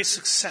not very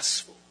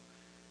successful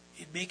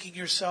in making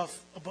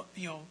yourself,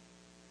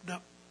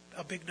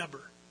 a big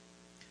number.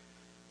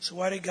 So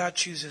why did God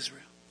choose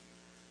Israel?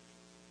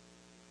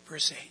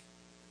 Verse 8.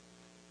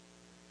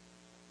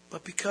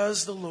 But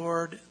because the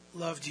Lord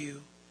loved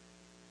you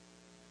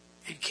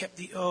and kept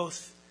the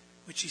oath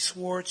which he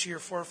swore to your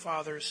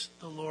forefathers,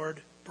 the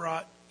Lord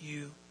brought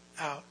you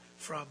out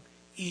from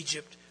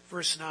Egypt.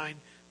 Verse 9.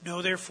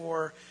 Know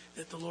therefore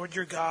that the Lord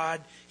your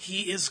God,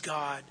 he is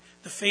God,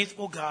 the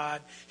faithful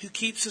God, who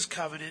keeps his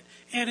covenant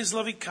and his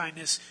loving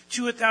kindness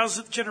to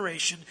 1,000th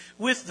generation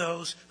with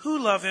those who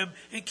love him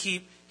and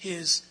keep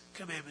his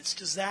commandments.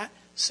 Does that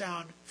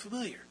sound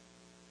familiar?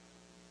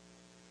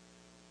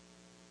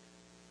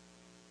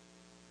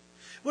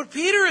 What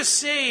Peter is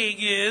saying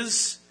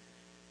is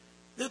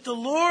that the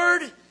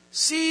Lord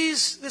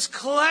sees this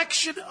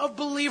collection of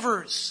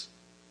believers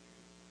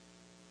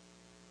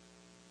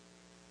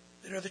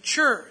that are the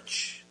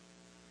church,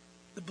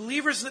 the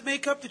believers that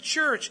make up the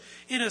church,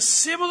 in a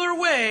similar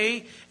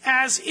way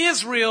as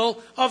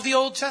Israel of the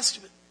Old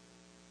Testament.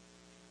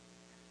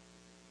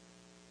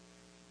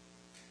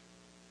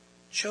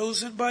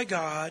 Chosen by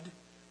God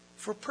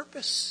for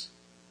purpose.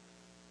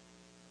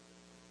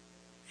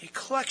 A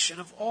collection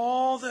of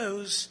all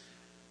those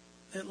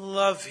that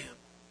love him.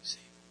 See?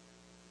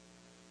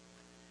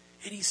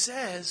 And he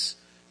says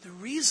the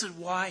reason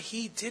why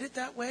he did it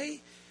that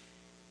way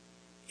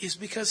is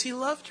because he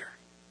loved her.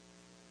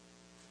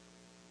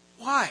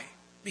 Why?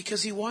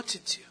 Because he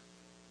wanted to.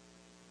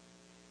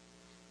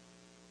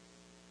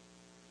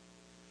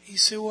 You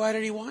say, why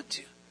did he want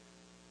to?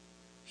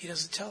 He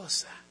doesn't tell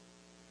us that.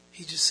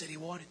 He just said he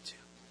wanted to.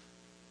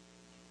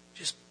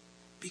 Just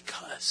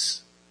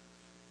because.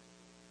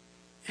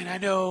 And I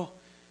know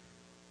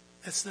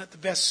that's not the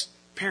best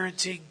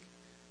parenting.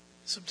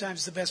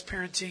 Sometimes the best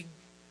parenting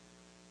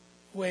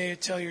way to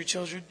tell your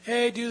children,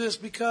 hey, do this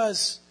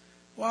because.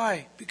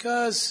 Why?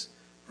 Because,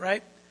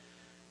 right?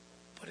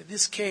 But in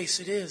this case,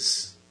 it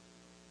is.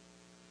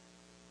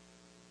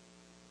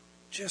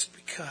 Just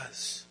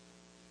because.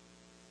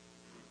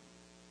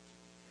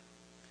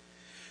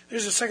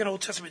 There's a second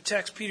Old Testament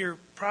text Peter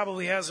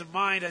probably has in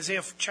mind,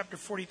 Isaiah chapter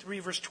 43,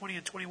 verse 20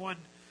 and 21.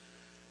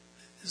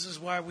 This is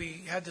why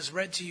we had this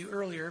read to you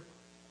earlier.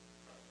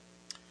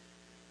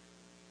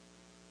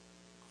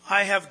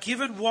 I have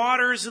given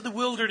waters in the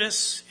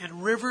wilderness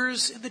and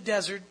rivers in the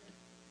desert.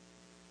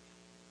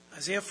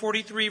 Isaiah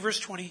 43, verse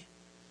 20.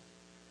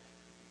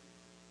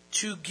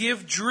 To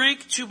give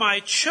drink to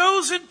my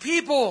chosen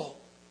people.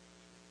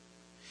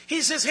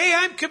 He says, hey,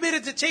 I'm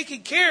committed to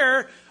taking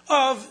care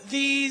of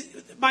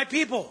my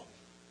people.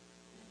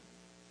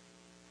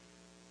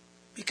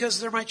 Because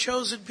they're my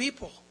chosen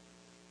people.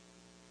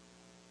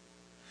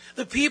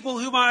 The people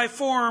whom I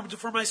formed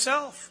for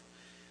myself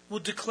will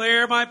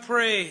declare my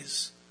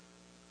praise.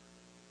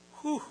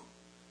 Whew.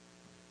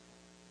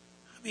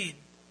 I mean,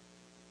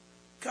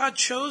 God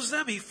chose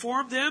them, He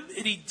formed them,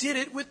 and He did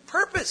it with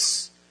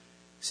purpose.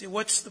 See,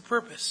 what's the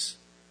purpose?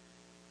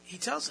 He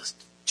tells us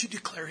to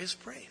declare His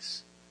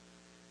praise.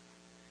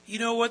 You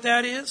know what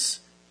that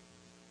is?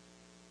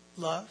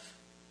 Love.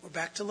 We're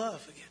back to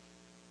love again.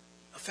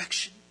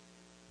 Affection.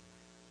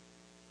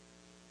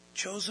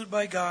 Chosen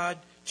by God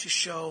to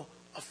show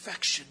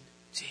affection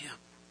to Him.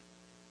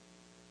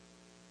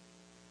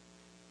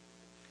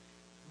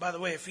 By the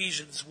way,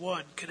 Ephesians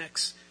 1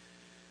 connects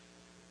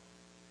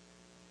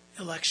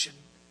election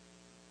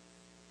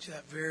to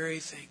that very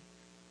thing.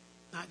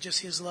 Not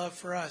just His love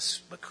for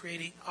us, but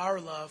creating our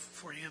love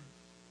for Him.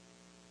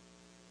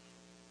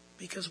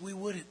 Because we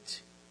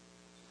wouldn't.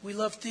 We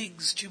love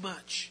things too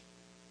much.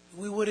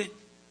 We wouldn't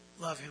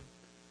love Him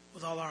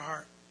with all our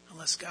heart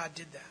unless God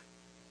did that.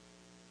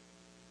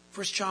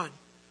 1 John.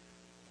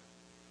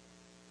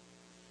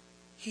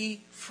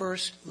 He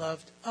first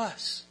loved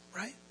us,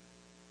 right?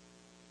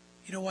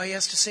 You know why He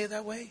has to say it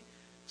that way?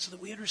 So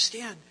that we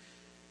understand.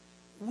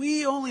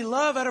 We only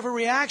love out of a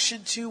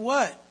reaction to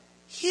what?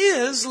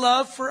 His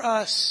love for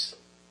us.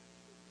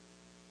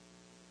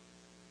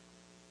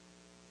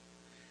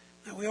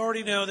 Now we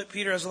already know that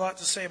Peter has a lot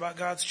to say about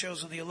God's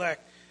chosen, the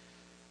elect.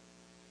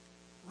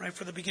 Right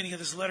from the beginning of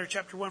this letter,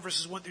 chapter 1,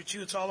 verses 1 through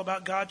 2, it's all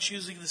about God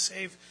choosing to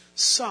save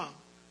some.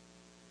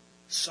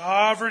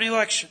 Sovereign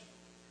election.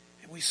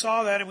 And we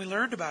saw that and we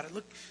learned about it.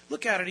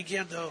 Look at it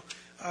again, though.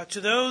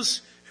 To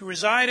those who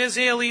reside as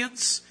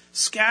aliens,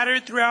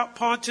 scattered throughout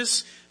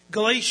Pontus,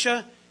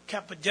 Galatia,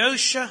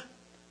 Cappadocia,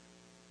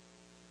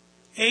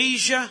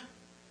 Asia,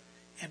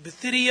 and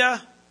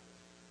Bithynia,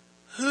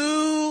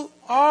 who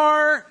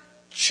are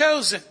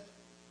chosen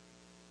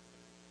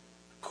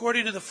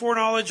according to the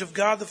foreknowledge of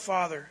God the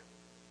Father.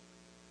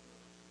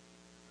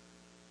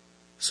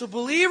 So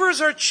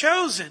believers are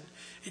chosen.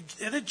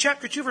 And then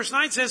chapter 2 verse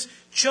 9 says,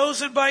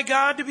 chosen by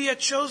God to be a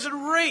chosen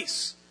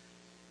race.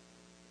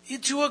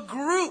 Into a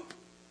group.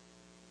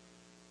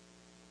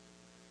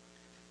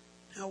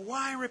 Now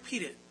why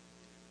repeat it?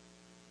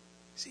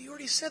 See, you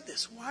already said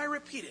this. Why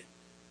repeat it?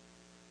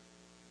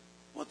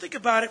 Well, think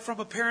about it from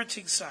a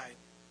parenting side.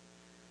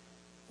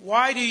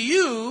 Why do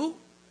you,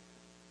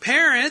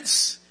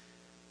 parents,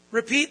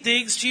 repeat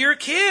things to your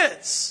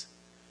kids?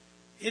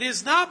 It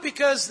is not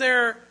because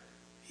that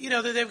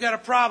they've got a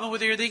problem with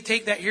they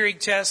take that hearing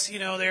test,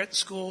 there at the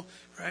school,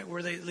 right? Where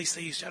at least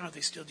they used to, I don't know if they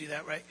still do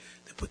that, right?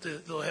 They put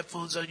the little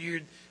headphones on you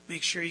and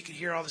make sure you can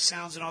hear all the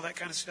sounds and all that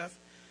kind of stuff.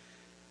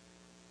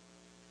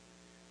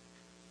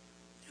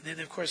 And then,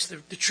 of course,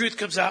 the truth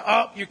comes out.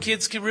 Oh, your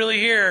kids can really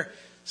hear.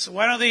 So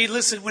why don't they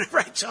listen whenever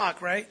I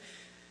talk, right?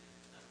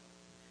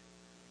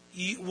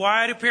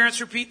 Why do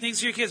parents repeat things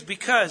to your kids?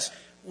 Because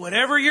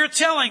whatever you're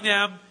telling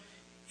them,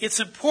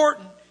 it's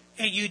important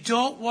and you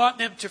don't want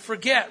them to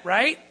forget,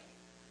 right?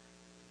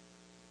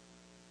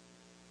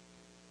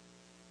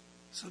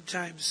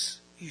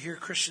 Sometimes you hear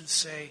Christians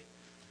say,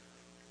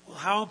 well,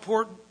 how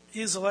important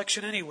is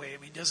election anyway?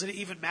 I mean, does it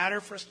even matter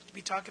for us to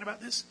be talking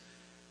about this?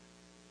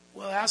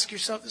 Well, ask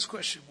yourself this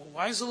question. Well,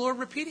 why is the Lord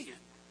repeating it?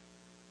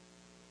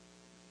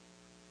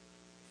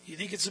 You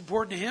think it's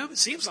important to Him? It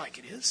seems like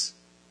it is.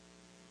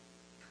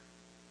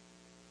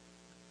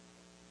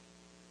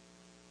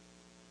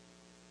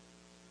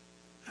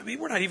 I mean,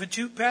 we're not even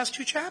past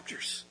 2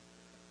 chapters.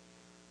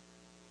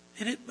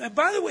 And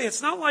by the way,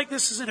 it's not like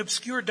this is an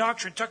obscure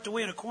doctrine tucked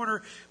away in a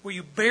corner where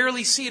you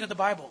barely see it in the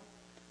Bible.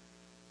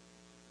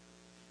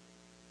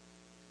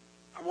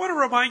 I want to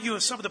remind you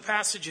of some of the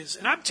passages.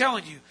 And I'm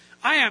telling you,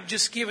 I am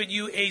just giving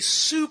you a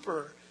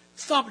super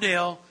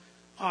thumbnail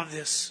on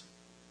this.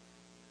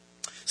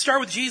 Start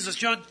with Jesus,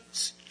 John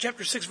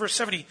chapter 6, verse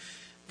 70.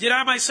 Did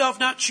I myself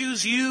not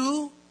choose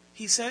you?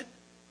 He said.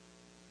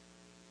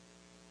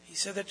 He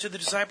said that to the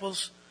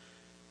disciples.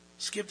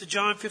 Skip to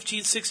John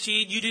 15,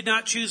 16. You did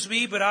not choose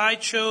me, but I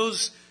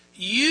chose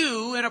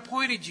you and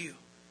appointed you.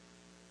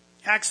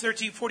 Acts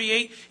 13,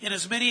 48. And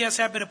as many as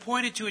have been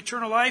appointed to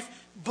eternal life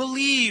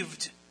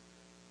believed.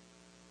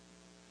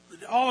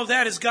 All of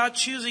that is God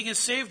choosing His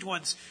saved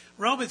ones.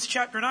 Romans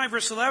chapter 9,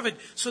 verse 11.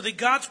 So that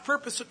God's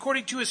purpose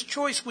according to His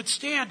choice would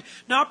stand,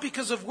 not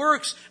because of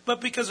works,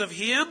 but because of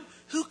Him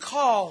who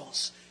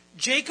calls.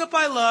 Jacob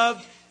I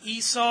loved,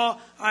 Esau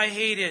I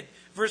hated.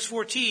 Verse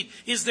 14.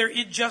 Is there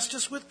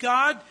injustice with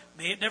God?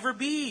 May it never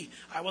be.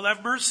 I will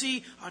have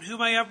mercy on whom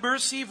I have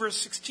mercy. Verse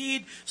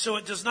 16. So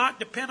it does not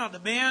depend on the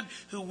man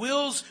who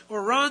wills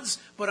or runs,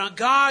 but on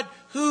God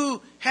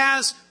who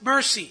has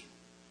mercy.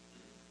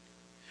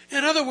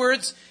 In other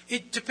words,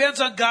 it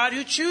depends on God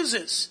who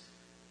chooses.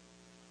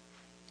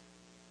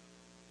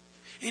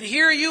 And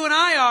here you and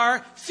I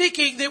are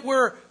thinking that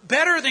we're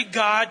better than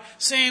God,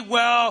 saying,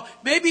 well,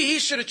 maybe He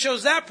should have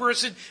chose that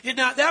person and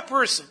not that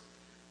person.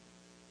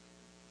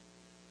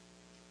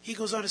 he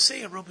goes on to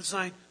say in Romans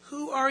 9,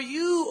 who are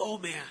you, O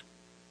man?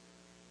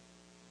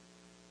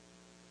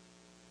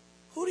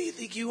 Who do you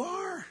think you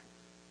are?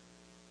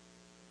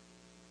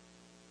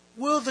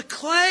 Will the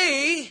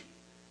clay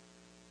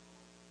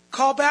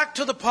call back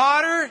to the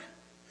potter,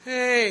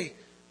 hey,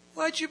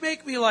 why'd you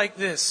make me like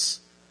this?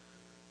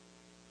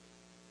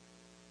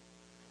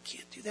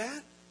 Can't do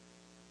that.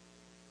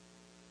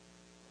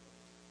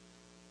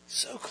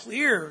 So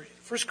clear.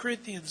 1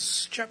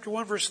 Corinthians chapter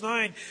 1, verse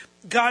 9.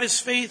 God is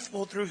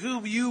faithful, through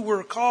whom you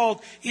were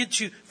called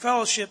into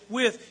fellowship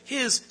with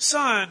His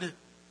Son.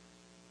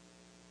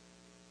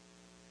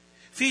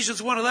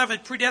 Ephesians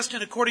 1:11,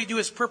 predestined according to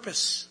His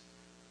purpose.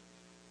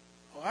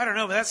 Oh, I don't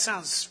know, but that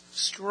sounds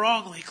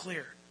strongly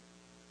clear.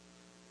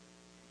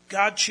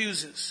 God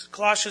chooses.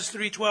 Colossians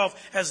 3:12,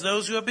 as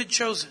those who have been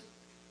chosen.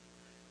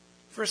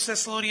 1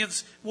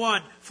 Thessalonians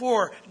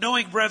 1:4,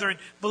 knowing, brethren,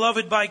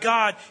 beloved by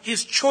God,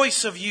 His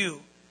choice of you.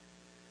 You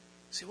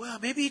say, well,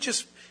 maybe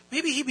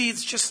he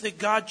means just that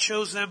God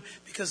chose them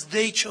because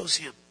they chose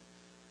Him.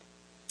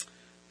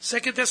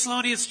 2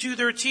 Thessalonians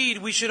 2:13,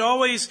 we should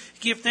always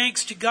give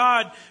thanks to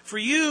God for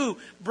you,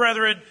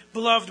 brethren,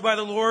 beloved by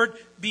the Lord,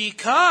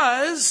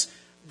 because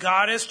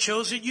God has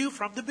chosen you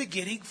from the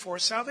beginning for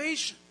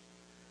salvation.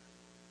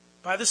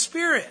 By the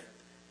Spirit,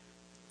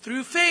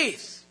 through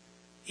faith,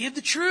 in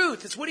the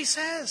truth. It's what He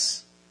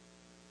says.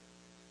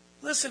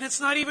 Listen, it's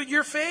not even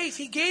your faith.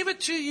 He gave it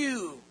to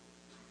you.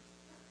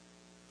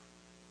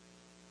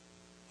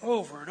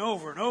 Over and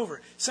over and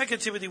over. 2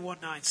 Timothy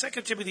 1:9,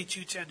 2 Timothy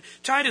 2:10,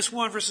 Titus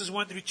 1 verses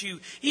 1 through 2,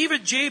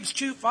 even James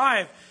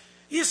 2:5.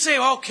 You say,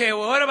 okay,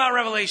 well, what about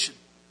Revelation?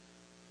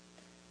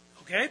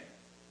 Okay.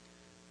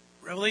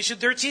 Revelation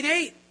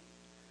 13:8.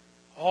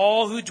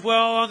 All who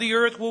dwell on the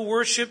earth will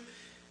worship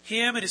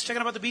Him, and it's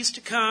talking about the beast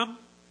to come.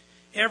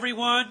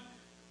 Everyone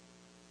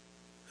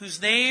whose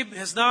name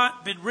has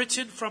not been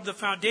written from the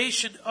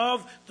foundation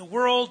of the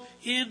world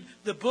in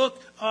the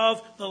book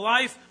of the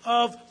life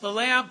of the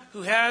Lamb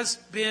who has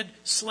been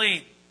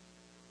slain.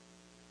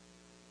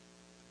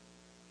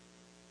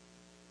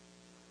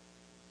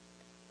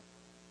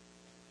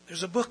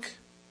 There's a book.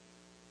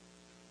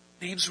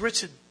 Names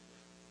written.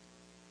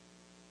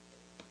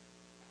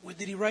 When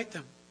did He write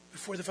them?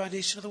 Before the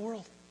foundation of the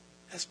world.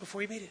 That's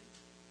before He made it.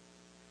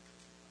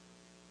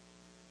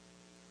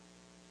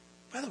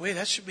 By the way,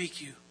 that should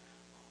make you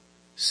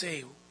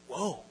say,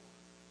 whoa.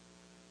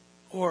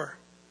 Or,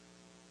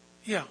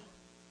 yeah,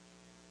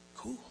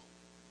 cool.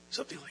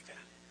 Something like that.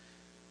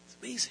 It's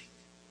amazing.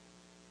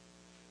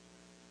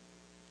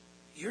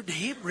 Your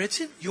name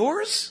written,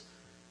 yours,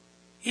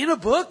 in a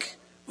book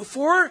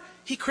before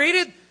He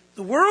created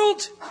the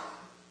world?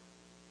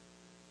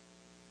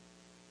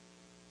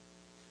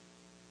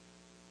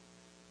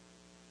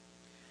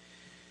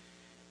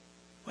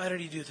 Why did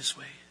He do it this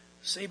way?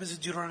 Same as in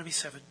Deuteronomy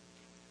 7.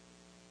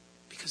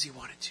 Because He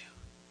wanted to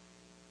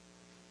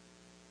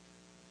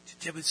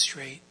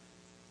demonstrate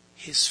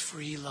His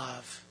free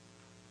love,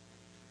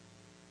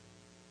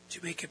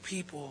 to make a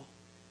people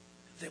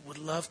that would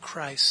love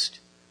Christ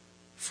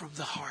from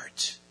the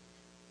heart.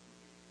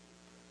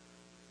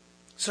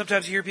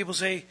 Sometimes you hear people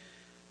say,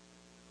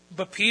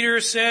 but Peter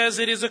says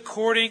it is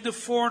according to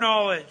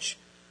foreknowledge.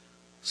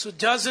 So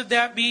doesn't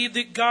that mean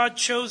that God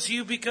chose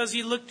you because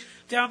He looked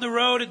down the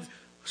road and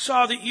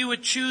saw that you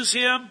would choose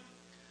Him?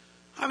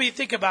 I mean,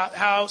 think about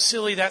how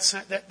silly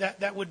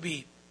that would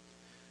be.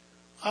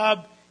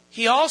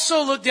 He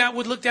also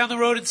would look down the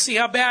road and see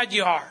how bad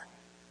you are.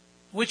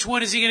 Which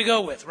one is He going to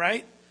go with,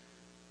 right?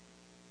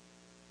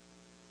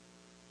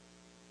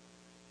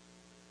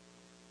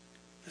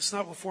 That's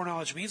not what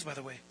foreknowledge means, by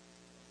the way.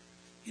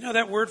 You know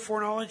that word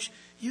foreknowledge?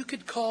 You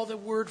could call the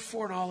word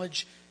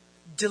foreknowledge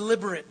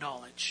deliberate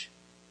knowledge.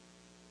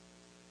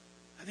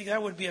 I think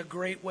that would be a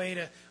great way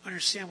to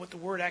understand what the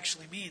word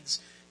actually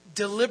means.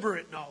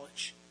 Deliberate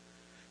knowledge.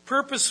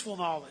 Purposeful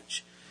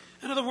knowledge.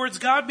 In other words,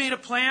 God made a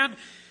plan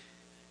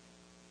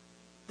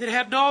that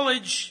had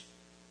knowledge,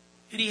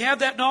 and He had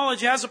that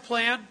knowledge as a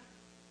plan,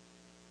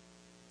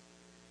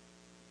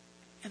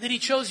 and then He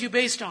chose you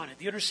based on it.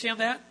 Do you understand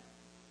that?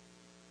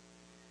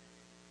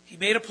 He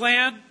made a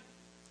plan.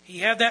 He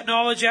had that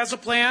knowledge as a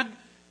plan,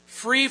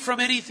 free from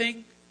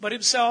anything but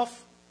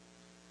Himself.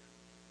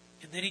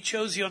 And then He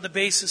chose you on the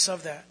basis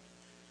of that.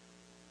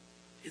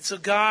 And so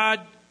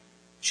God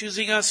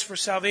choosing us for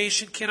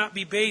salvation cannot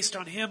be based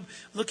on Him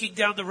looking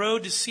down the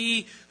road to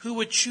see who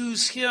would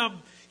choose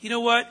Him. You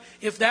know what?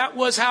 If that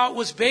was how it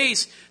was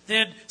based,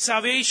 then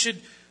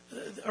salvation,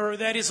 or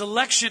that is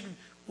election,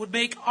 would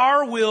make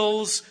our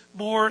wills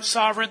more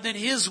sovereign than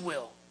His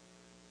will.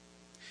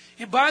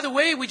 And by the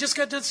way, we just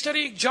got done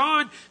studying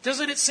John.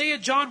 Doesn't it say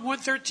in John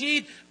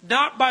 1:13,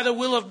 not by the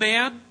will of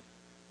man,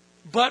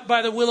 but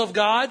by the will of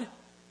God?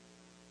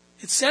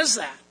 It says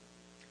that.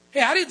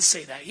 Hey, I didn't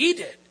say that. He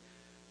did.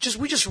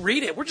 We just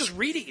read it. We're just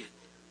reading it.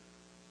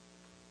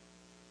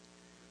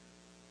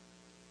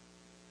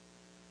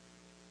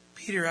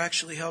 Peter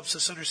actually helps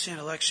us understand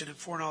election and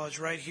foreknowledge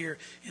right here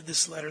in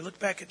this letter. Look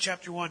back at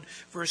chapter 1,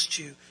 verse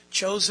 2.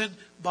 Chosen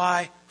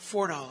by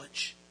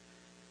foreknowledge.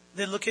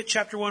 Then look at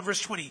chapter 1,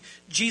 verse 20.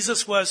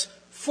 Jesus was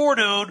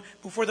foreknown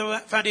before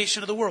the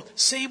foundation of the world.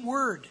 Same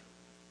word.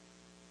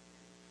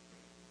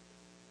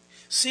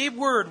 Same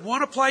word.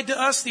 One applied to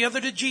us, the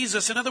other to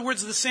Jesus. In other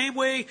words, the same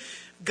way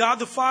God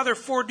the Father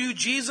foreknew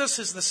Jesus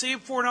is the same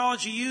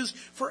foreknowledge He used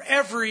for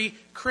every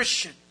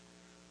Christian.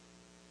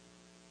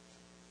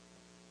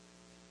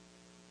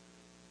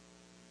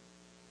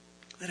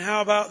 And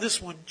how about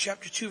this one?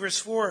 Chapter 2, verse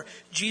 4.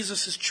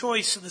 Jesus'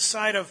 choice in the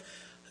sight of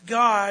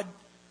God.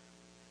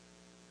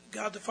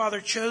 God the Father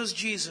chose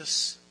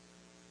Jesus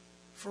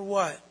for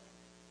what?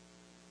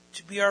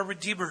 To be our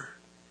Redeemer.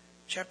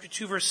 Chapter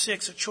 2, verse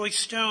 6. A choice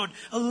stone.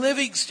 A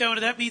living stone.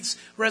 And that means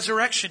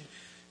resurrection.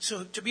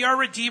 So to be our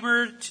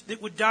Redeemer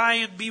that would die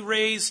and be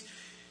raised.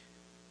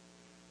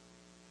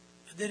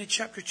 And then in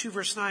chapter 2,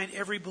 verse 9.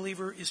 Every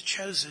believer is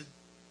chosen.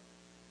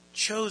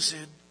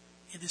 Chosen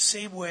in the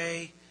same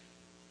way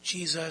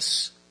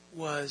Jesus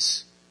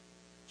was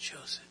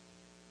chosen.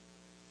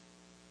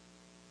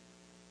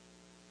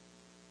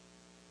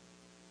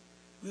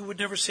 We would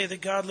never say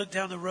that God looked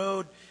down the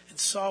road and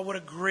saw what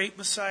a great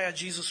Messiah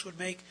Jesus would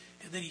make,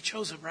 and then He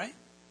chose him, right?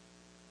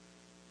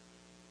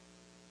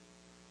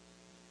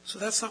 So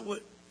that's not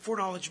what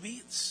foreknowledge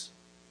means.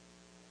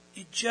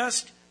 It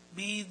just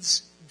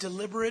means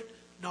deliberate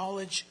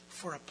knowledge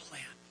for a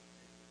plan.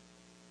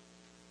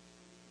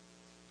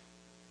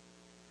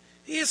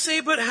 You say,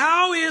 but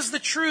how is the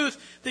truth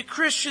that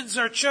Christians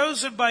are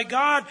chosen by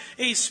God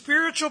a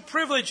spiritual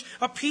privilege,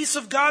 a piece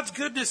of God's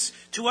goodness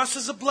to us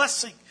as a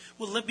blessing?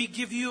 Well, let me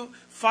give you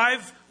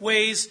 5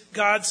 ways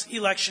God's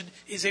election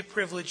is a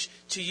privilege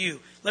to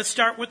you. Let's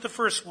start with the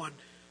first one.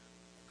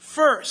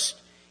 First,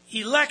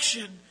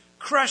 election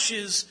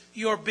crushes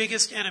your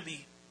biggest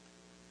enemy,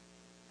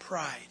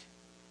 pride.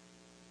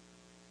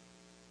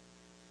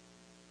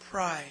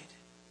 Pride.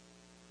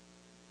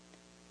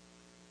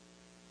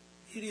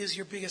 It is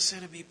your biggest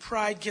enemy.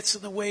 Pride gets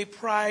in the way.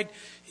 Pride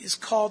is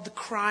called the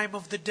crime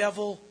of the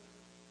devil.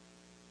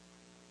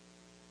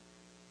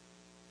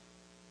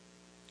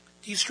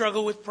 Do you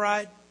struggle with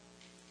pride?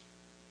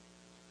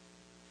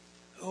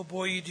 Oh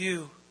boy, you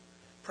do.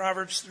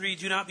 Proverbs 3,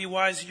 do not be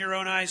wise in your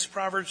own eyes.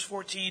 Proverbs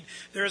 14,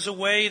 there is a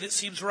way that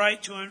seems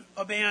right to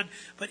a man,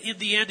 but in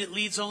the end it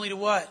leads only to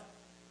what?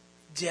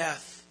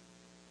 Death.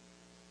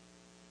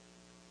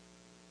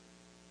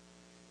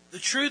 The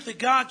truth that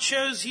God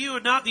chose you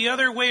and not the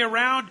other way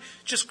around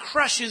just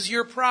crushes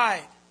your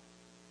pride.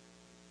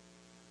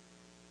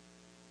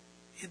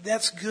 And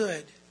that's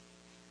good.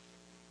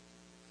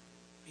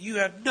 You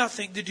have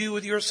nothing to do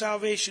with your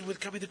salvation,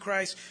 with coming to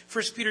Christ.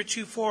 1 Peter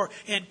 2:4,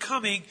 and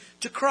coming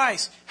to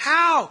Christ.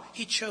 How?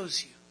 He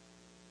chose you.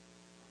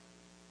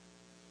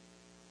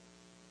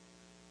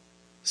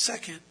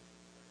 Second,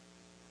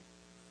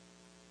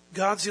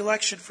 God's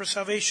election for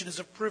salvation is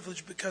a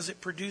privilege because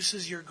it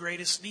produces your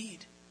greatest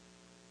need.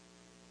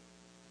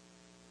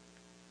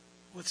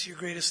 What's your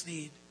greatest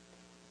need?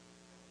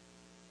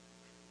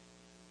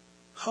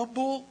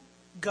 Humble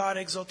God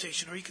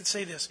exaltation. Or you can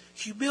say this,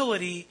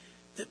 humility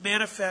that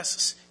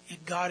manifests in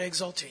God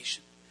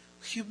exaltation.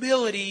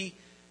 Humility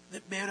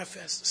that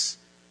manifests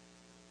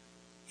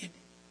in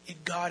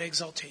God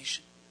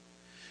exaltation.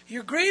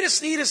 Your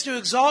greatest need is to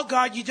exalt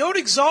God. You don't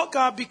exalt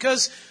God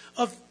because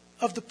of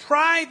the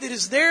pride that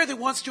is there that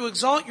wants to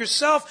exalt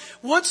yourself.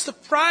 Once the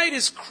pride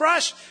is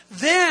crushed,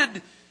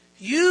 then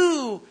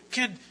you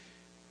can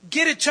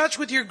get in touch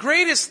with your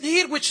greatest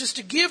need, which is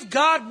to give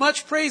God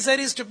much praise. That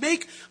is to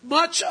make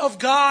much of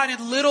God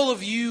and little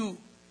of you.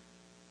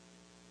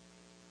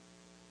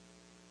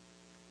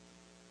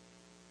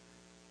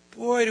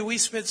 Boy, do we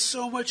spend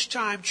so much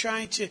time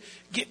trying to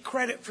get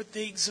credit for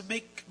things and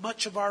make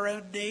much of our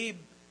own name.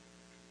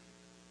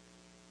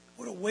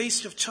 What a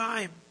waste of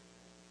time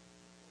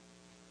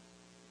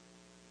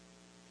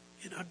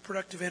and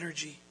unproductive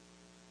energy.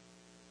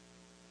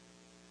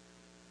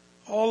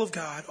 All of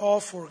God,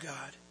 all for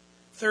God.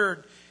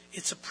 Third,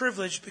 it's a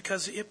privilege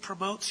because it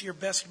promotes your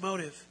best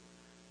motive.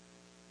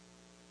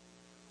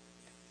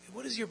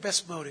 What is your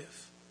best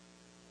motive?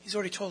 He's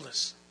already told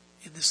us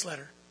in this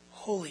letter.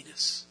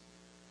 Holiness.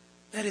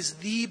 That is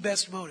the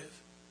best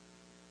motive.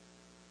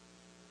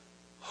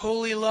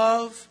 Holy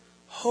love,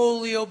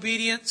 holy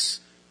obedience,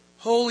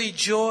 holy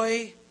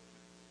joy.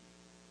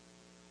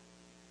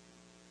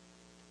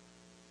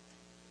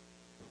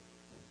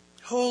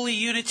 Holy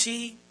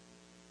unity.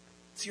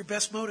 It's your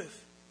best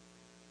motive.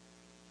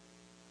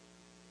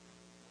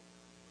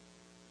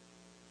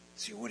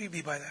 So what do you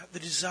mean by that? The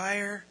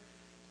desire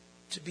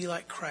to be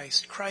like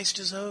Christ. Christ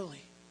is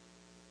holy.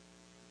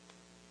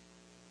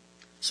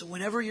 So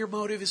whenever your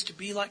motive is to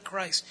be like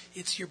Christ,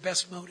 it's your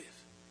best motive.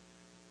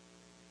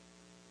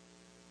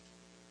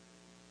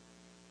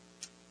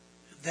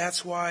 And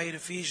that's why in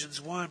Ephesians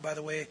 1, by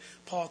the way,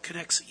 Paul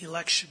connects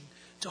election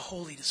to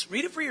holiness.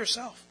 Read it for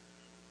yourself.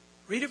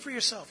 Read it for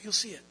yourself. You'll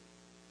see it.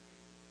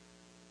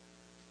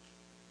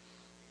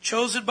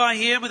 Chosen by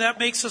Him, and that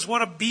makes us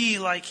want to be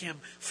like Him.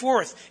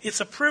 Fourth,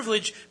 it's a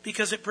privilege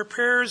because it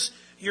prepares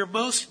your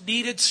most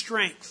needed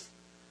strength.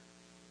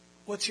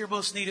 What's your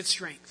most needed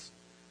strength?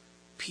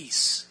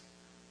 Peace.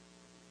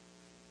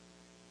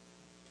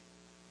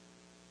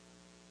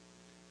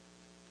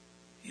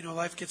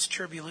 Life gets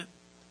turbulent.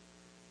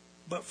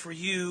 But for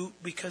you,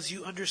 because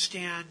you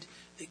understand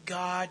that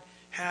God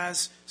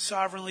has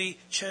sovereignly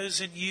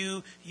chosen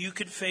you, you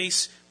can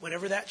face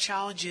whatever that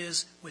challenge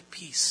is with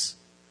peace.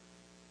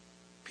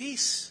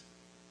 Peace.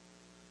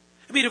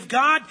 If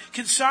God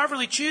can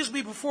sovereignly choose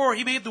me before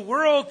He made the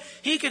world,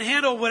 He can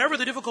handle whatever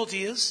the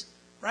difficulty is,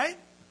 right?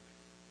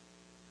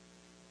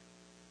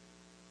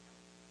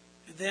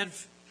 And then,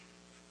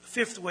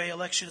 fifth way,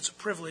 election is a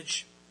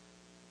privilege.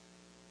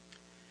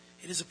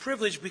 It is a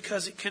privilege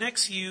because it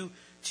connects you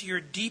to your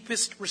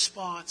deepest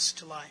response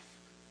to life.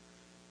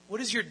 What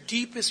is your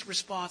deepest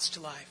response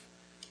to life?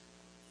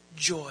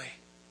 Joy.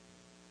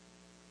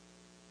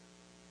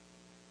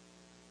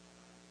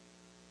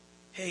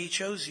 Hey, He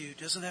chose you.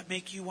 Doesn't that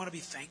make you want to be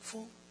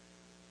thankful?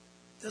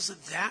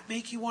 Doesn't that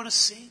make you want to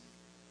sing?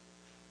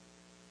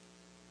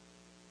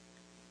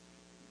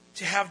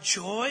 To have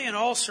joy in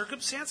all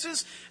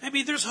circumstances?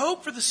 There's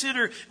hope for the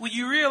sinner when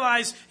you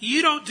realize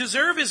you don't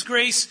deserve His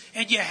grace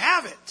and you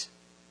have it.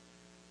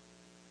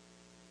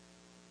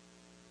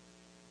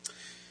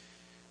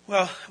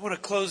 Well, I want to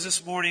close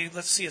this morning.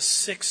 Let's see a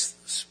sixth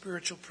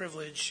spiritual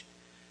privilege.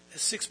 A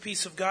sixth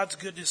piece of God's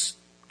goodness.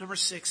 Number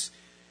 6,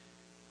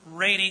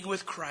 reigning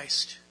with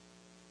Christ.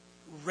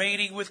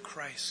 Reigning with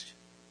Christ.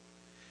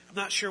 I'm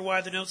not sure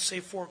why the notes say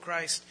for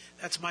Christ.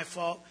 That's my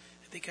fault.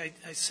 I think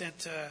I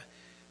sent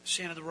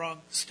Shannon the wrong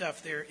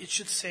stuff there. It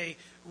should say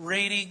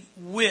reigning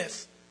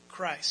with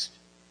Christ.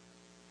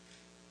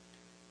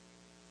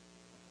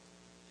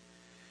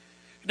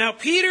 Now,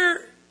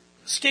 Peter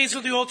stays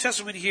with the Old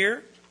Testament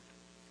here.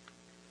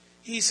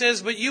 He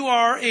says, but you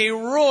are a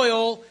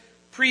royal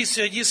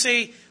priesthood. You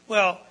say,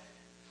 well,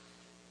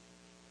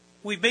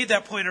 we made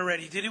that point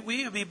already, didn't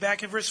we?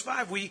 Back in verse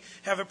 5, we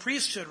have a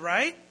priesthood,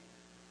 right?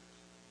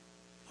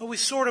 Well, we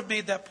sort of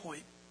made that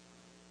point.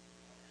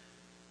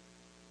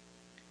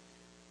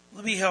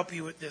 Let me help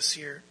you with this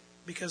here,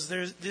 because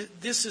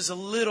this is a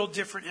little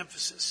different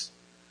emphasis.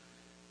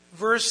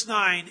 Verse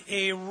 9,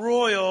 a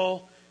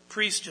royal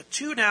priesthood.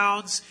 2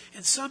 nouns,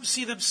 and some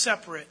see them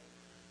separate.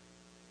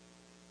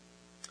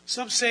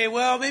 Some say,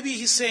 well, maybe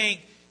he's saying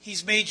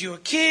He's made you a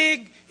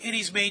king and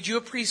He's made you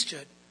a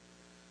priesthood.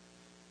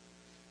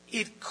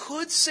 It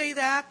could say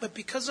that, but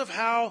because of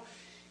how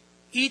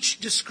each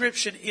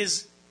description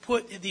is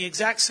put in the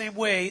exact same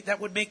way,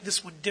 that would make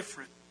this one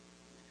different.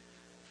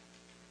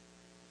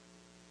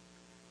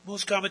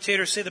 Most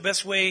commentators say the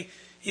best way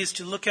is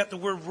to look at the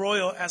word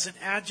royal as an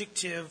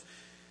adjective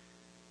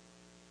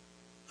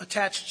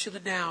attached to the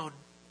noun.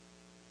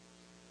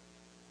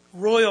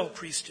 Royal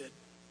priesthood.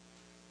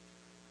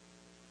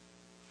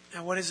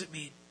 Now, what does it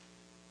mean?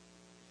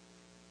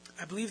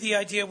 I believe the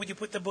idea when you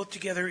put them both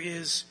together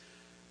is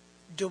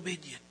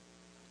dominion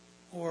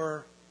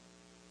or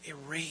a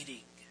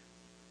reigning.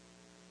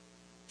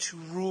 To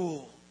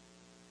rule.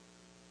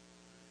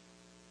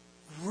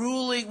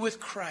 Ruling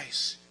with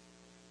Christ.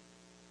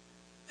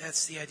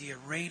 That's the idea,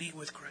 reigning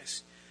with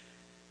Christ.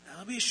 Now,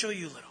 let me show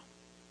you a little.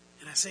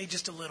 And I say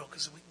just a little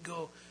because we can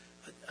go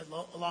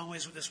a long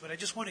ways with this, but I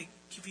just want to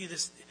give you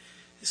this.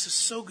 This is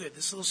so good,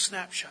 this little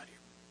snapshot here.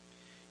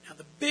 Now,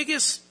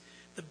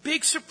 the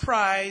big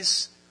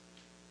surprise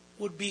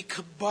would be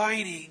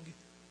combining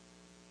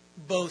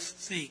both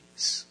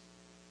things.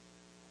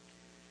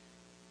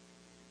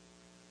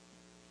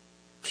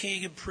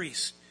 King and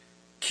priest.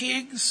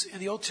 Kings in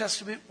the Old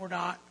Testament were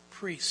not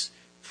priests.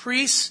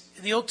 Priests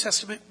in the Old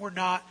Testament were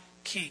not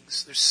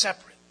kings. They're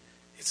separate.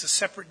 It's a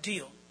separate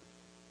deal.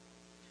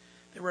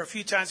 There were a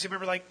few times, you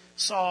remember like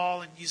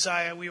Saul and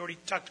Uzziah, we already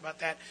talked about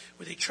that,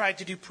 where they tried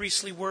to do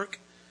priestly work,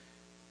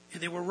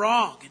 and they were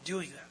wrong in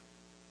doing that.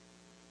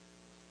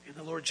 And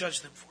the Lord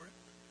judged them for it.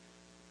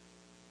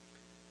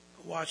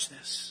 But watch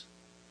this.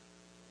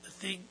 The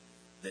thing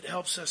that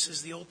helps us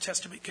is the Old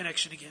Testament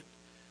connection again.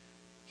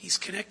 He's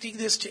connecting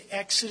this to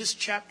Exodus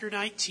chapter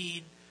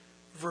 19,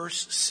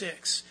 verse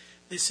 6.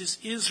 This is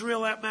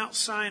Israel at Mount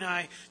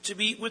Sinai to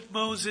meet with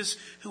Moses,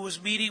 who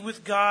was meeting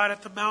with God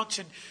at the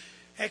mountain.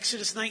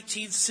 Exodus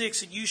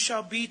 19:6, and you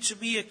shall be to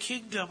me a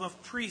kingdom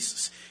of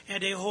priests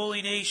and a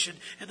holy nation.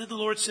 And then the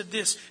Lord said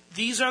this,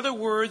 these are the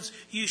words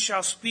you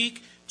shall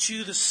speak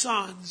to the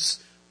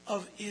sons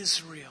of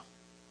Israel.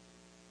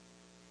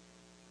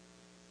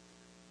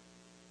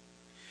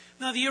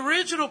 Now, the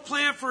original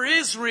plan for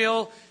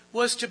Israel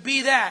was to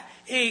be that,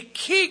 a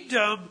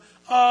kingdom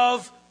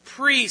of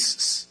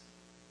priests.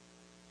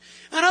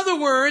 In other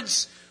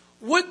words,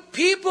 what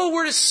people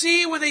were to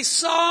see when they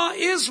saw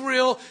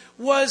Israel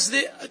was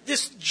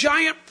this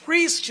giant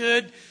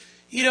priesthood,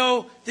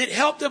 that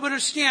helped them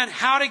understand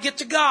how to get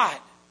to God.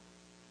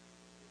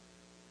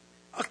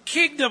 A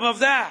kingdom of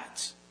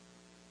that.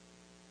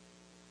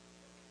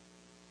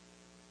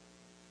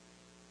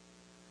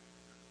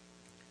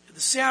 And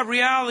the sad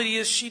reality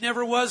is she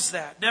never was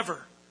that.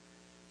 Never.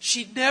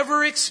 She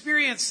never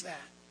experienced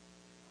that.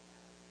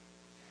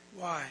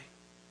 Why?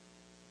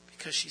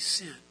 Because she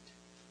sinned.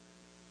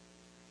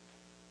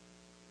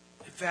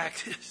 In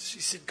fact, she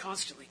sinned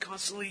constantly.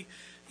 Constantly,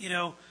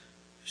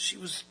 she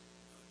was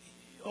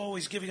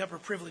always giving up her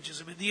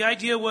privileges. The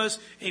idea was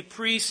a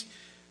priest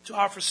to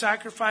offer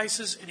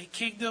sacrifices and a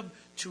kingdom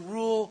to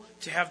rule,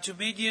 to have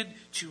dominion,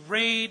 to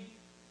reign.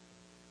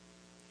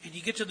 And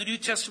you get to the New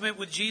Testament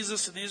with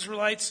Jesus and the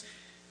Israelites.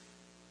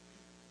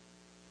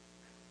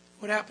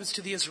 What happens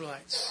to the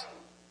Israelites?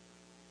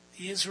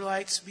 The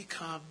Israelites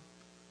become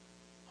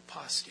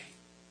apostate.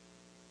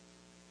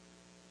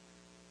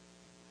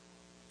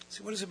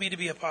 So what does it mean to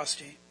be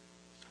apostate?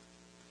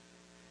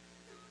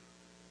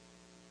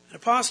 An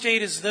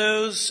apostates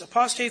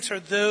are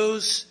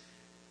those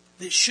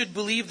that should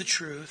believe the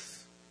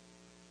truth,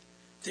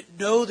 that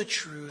know the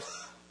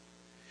truth,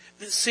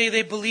 that say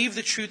they believe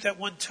the truth at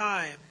one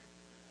time,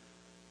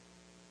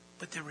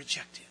 but then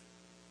reject it.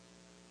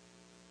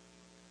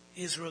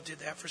 Israel did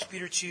that. 1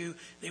 Peter 2,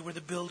 they were the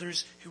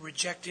builders who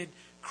rejected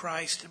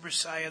Christ and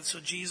Messiah. And so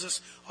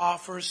Jesus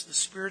offers the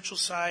spiritual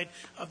side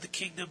of the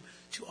kingdom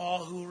to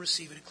all who will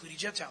receive it, including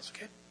Gentiles,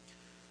 okay?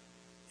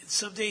 And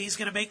someday he's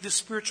going to make this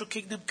spiritual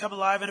kingdom come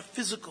alive in a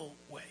physical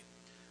way.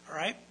 All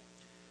right?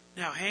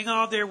 Now, hang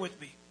on there with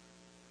me.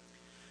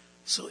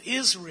 So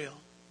Israel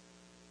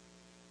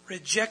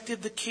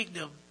rejected the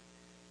kingdom,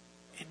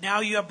 and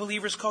now you have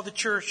believers called the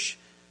church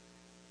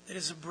that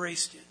has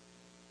embraced it.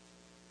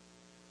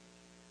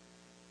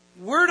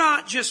 We're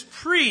not just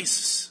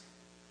priests.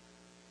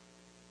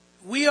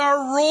 We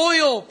are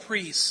royal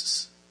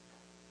priests.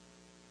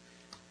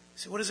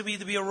 So what does it mean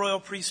to be a royal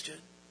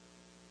priesthood?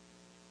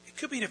 It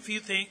could mean a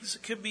few things.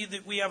 It could mean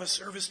that we have a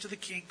service to the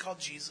King called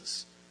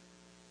Jesus.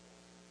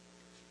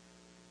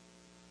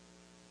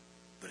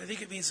 But I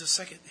think it means a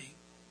second thing.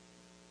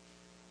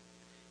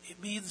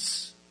 It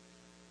means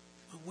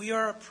when we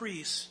are a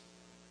priest,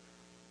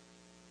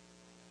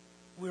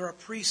 we're a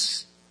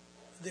priest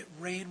that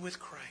reign with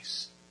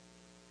Christ.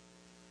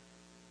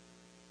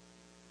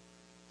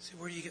 See,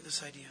 where do you get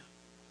this idea?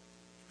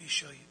 Let me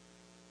show you.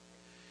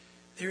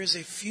 There is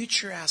a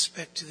future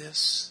aspect to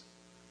this,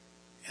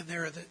 and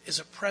there is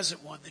a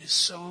present one that is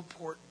so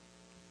important.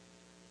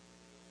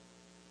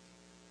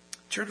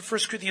 Turn to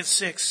 1 Corinthians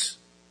 6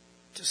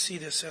 to see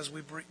this as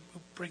we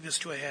bring this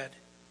to a head.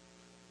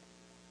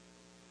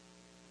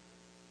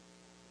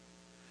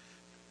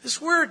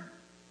 This word,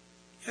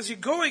 as you're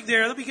going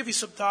there, let me give you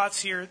some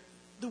thoughts here.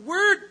 The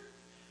word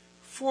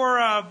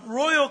for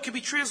royal can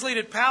be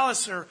translated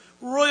palace or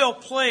royal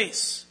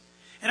place.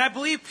 And I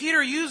believe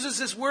Peter uses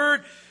this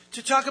word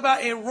to talk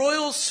about a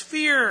royal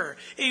sphere,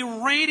 a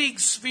reigning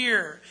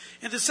sphere.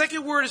 And the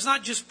second word is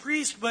not just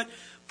priest, but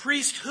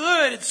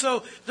priesthood. And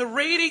so the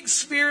reigning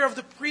sphere of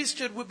the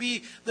priesthood would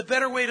be the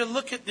better way to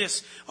look at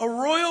this. A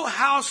royal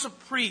house of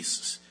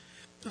priests.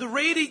 The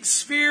reigning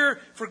sphere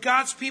for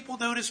God's people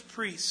known as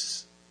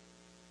priests.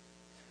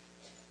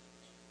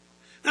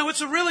 Now,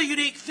 it's a really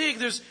unique thing.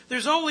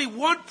 There's only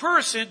one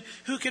person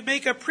who can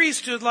make a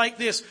priesthood like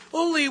this.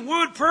 Only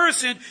one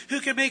person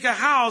who can make a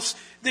house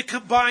that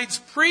combines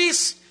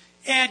priest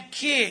and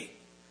king.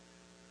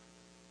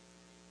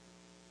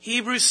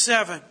 Hebrews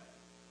 7.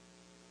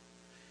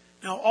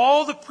 Now,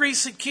 all the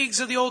priests and kings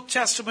of the Old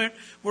Testament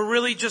were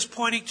really just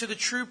pointing to the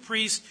true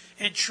priest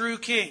and true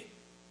king.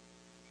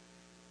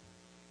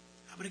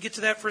 I'm going to get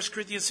to that 1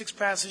 Corinthians 6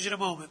 passage in a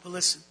moment, but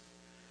listen.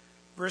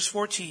 Verse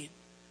 14.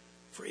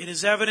 For it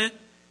is evident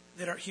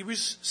that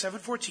Hebrews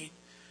 7:14,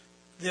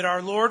 that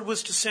our Lord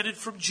was descended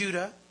from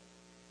Judah,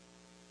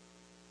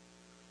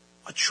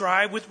 a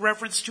tribe with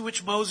reference to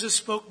which Moses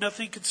spoke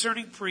nothing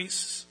concerning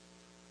priests.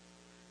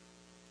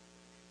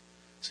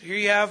 So here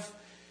you have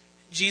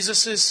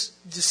Jesus is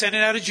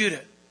descended out of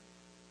Judah,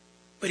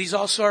 but he's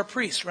also our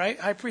priest, right?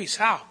 High priest.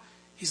 How?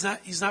 He's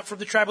not from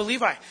the tribe of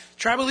Levi.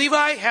 Tribe of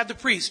Levi had the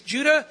priest.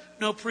 Judah,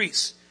 no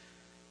priest.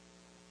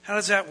 How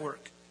does that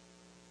work?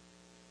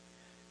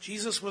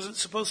 Jesus wasn't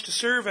supposed to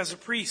serve as a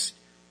priest.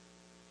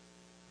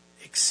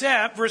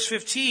 Except, verse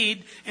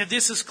 15, and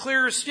this is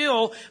clearer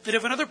still, that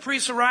if another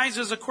priest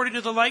arises according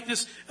to the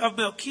likeness of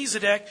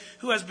Melchizedek,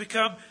 who has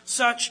become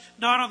such,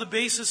 not on the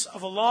basis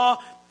of a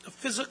law, a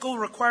physical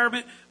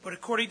requirement, but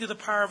according to the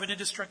power of an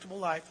indestructible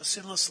life, a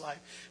sinless life.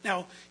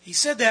 Now, he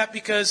said that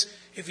because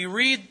if you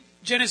read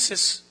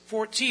Genesis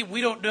 14,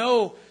 we don't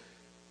know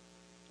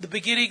the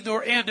beginning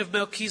nor end of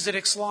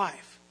Melchizedek's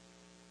life.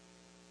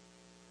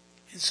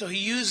 And so he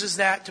uses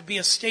that to be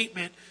a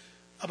statement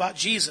about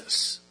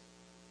Jesus.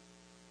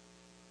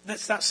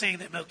 That's not saying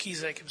that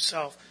Melchizedek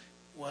himself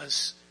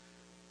was,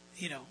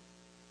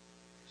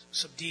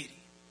 some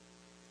deity.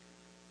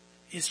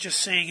 It's just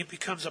saying it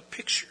becomes a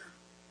picture.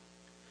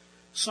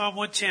 Psalm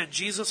 110,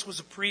 Jesus was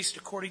a priest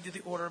according to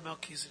the order of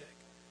Melchizedek.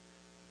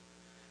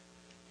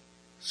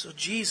 So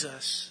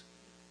Jesus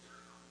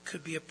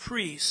could be a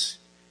priest,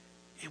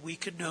 and we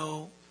could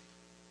know,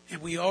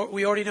 and we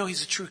already know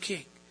he's a true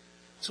king.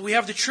 So we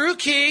have the true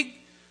king,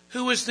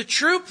 who was the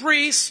true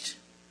priest.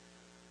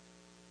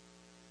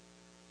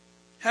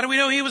 How do we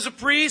know he was a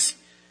priest?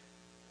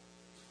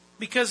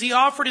 Because he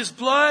offered his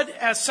blood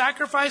as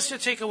sacrifice to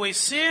take away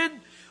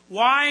sin.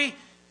 Why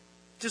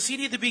does he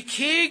need to be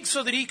king?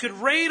 So that he could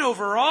reign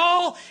over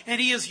all, and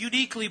he is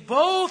uniquely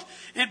both.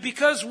 And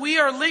because we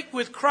are linked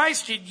with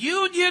Christ in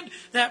union,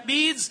 that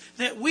means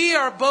that we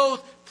are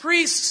both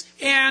priests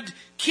and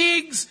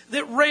kings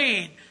that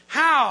reign.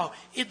 How?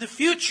 In the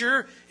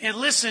future, and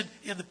listen,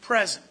 in the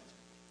present.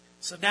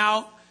 So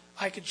now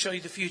I can show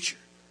you the future.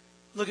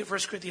 Look at 1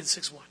 Corinthians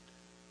 6:1.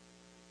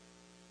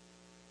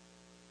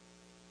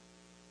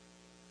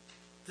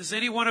 Does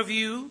any one of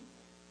you,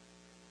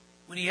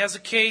 when he has a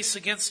case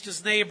against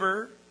his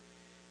neighbor,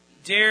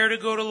 dare to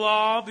go to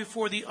law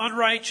before the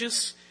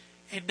unrighteous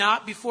and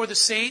not before the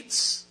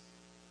saints?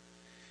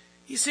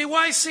 You say,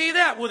 why say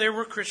that? Well, there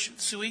were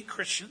Christians suing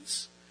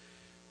Christians.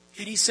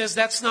 And he says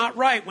that's not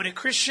right. When a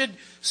Christian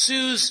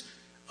sues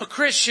a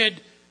Christian,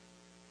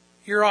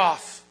 you're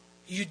off.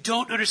 You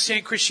don't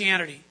understand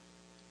Christianity.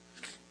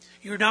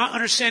 You're not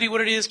understanding what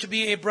it is to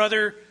be a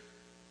brother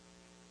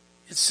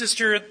and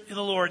sister in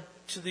the Lord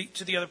to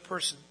the other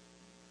person.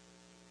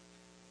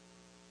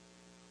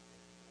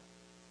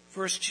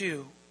 Verse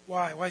 2.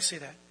 Why? Why say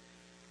that?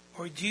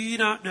 Or do you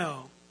not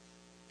know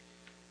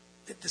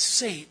that the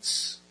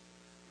saints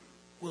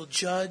will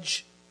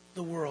judge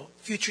the world?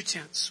 Future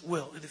tense,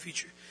 will, in the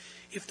future.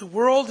 If the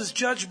world is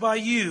judged by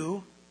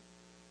you,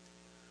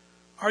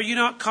 are you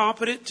not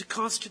competent to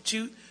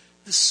constitute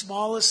the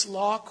smallest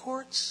law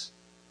courts?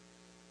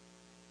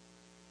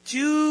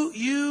 Do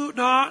you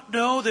not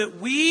know that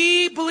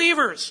we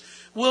believers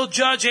will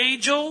judge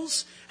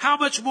angels? How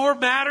much more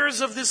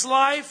matters of this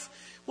life?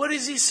 What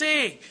is he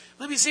saying?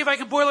 Let me see if I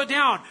can boil it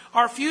down.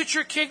 Our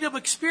future kingdom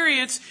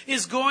experience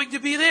is going to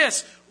be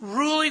this: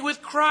 ruling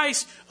with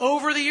Christ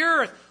over the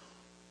earth,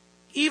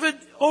 even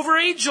over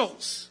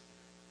angels.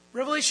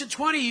 Revelation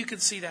 20, you can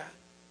see that.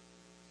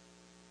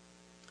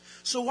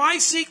 So why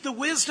seek the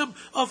wisdom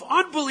of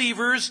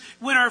unbelievers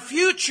when our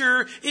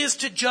future is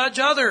to judge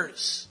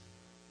others?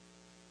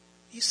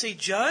 You say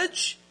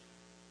judge?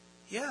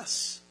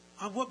 Yes.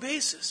 On what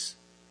basis?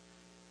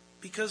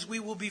 Because we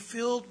will be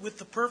filled with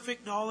the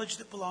perfect knowledge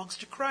that belongs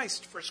to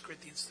Christ, 1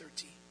 Corinthians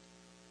 13.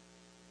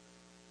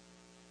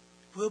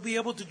 We'll be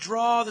able to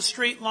draw the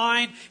straight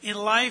line in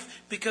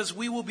life because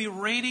we will be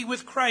reigning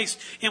with Christ.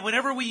 And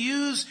whenever we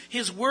use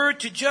His Word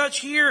to judge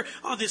here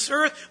on this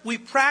earth, we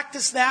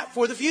practice that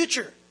for the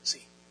future.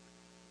 See?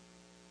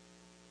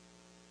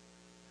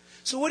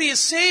 So what he is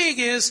saying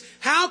is,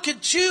 how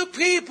can two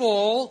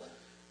people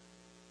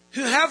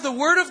who have the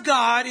Word of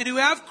God and who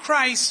have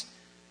Christ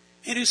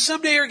and who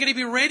someday are going to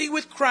be reigning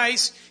with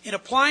Christ and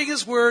applying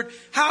His Word,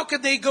 how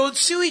can they go and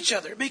sue each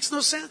other? It makes no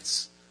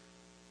sense.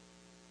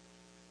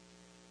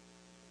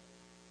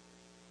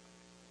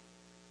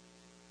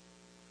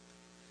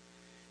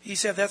 He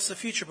said that's the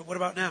future, but what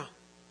about now?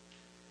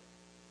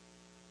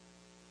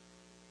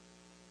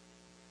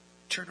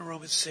 Turn to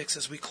Romans 6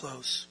 as we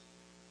close.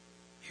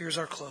 Here's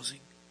our closing.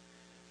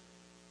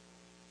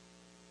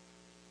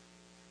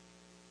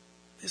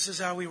 This is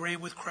how we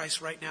reign with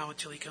Christ right now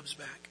until He comes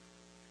back.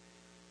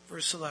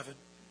 Verse 11.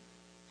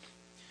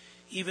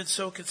 Even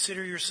so,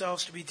 consider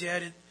yourselves to be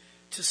dead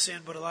to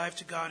sin, but alive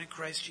to God in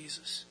Christ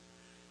Jesus.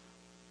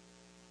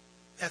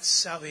 That's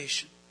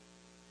salvation.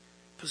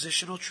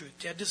 Positional truth.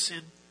 Dead to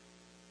sin.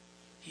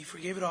 He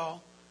forgave it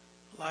all.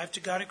 Alive to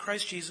God in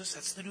Christ Jesus.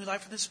 That's the new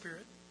life in the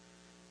Spirit.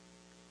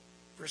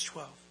 Verse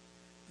 12.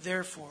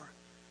 Therefore,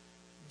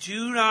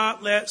 do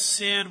not let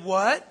sin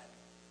what?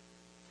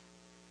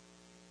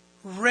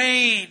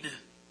 Reign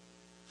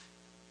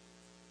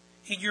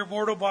in your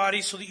mortal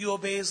body so that you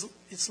obey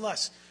its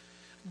lusts.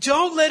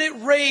 Don't let it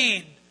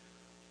reign.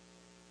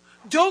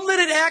 Don't let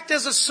it act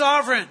as a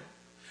sovereign.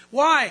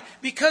 Why?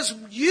 Because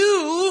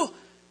you,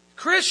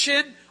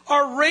 Christian,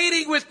 are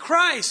reigning with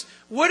Christ.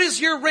 What is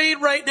your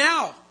reign right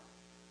now?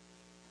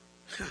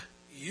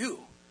 You.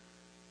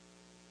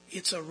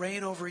 It's a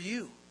reign over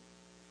you.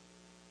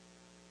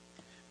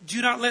 Do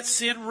not let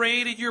sin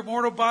reign in your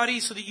mortal body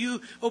so that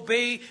you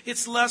obey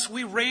its lusts.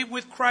 We reign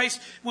with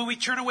Christ when we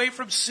turn away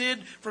from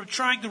sin, from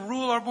trying to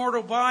rule our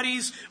mortal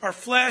bodies, our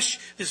flesh,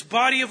 this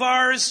body of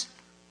ours.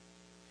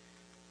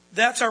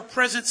 That's our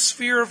present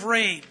sphere of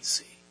reign.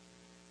 See?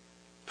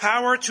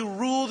 Power to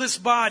rule this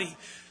body.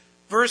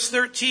 Verse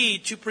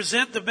 13, to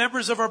present the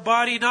members of our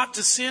body not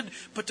to sin,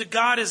 but to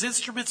God as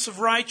instruments of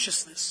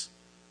righteousness.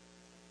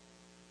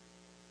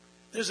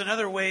 There's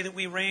another way that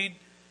we reign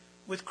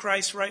with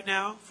Christ right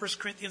now. 1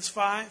 Corinthians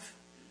 5.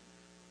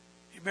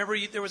 Remember,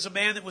 there was a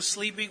man that was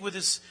sleeping with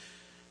his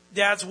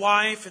dad's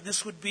wife, and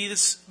this would be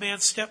this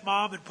man's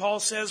stepmom. And Paul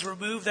says,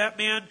 remove that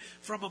man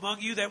from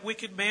among you, that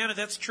wicked man, and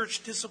that's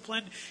church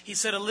discipline. He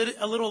said, a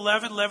little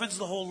leaven leavens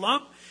the whole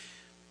lump.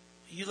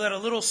 You let a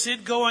little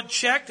sin go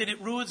unchecked and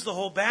it ruins the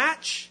whole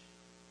batch.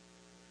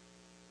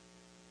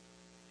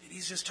 And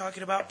he's just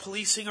talking about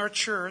policing our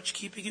church,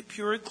 keeping it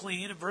pure and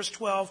clean. In verse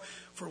 12,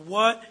 for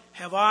what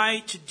have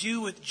I to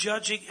do with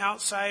judging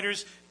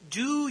outsiders?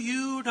 Do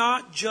you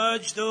not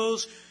judge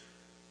those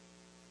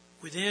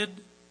within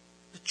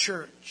the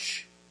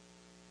church?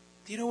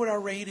 Do you know what our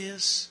reign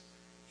is?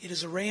 It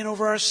is a reign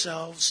over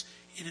ourselves,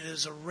 and it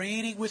is a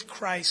reigning with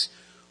Christ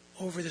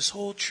over this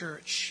whole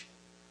church,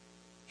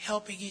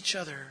 helping each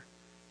other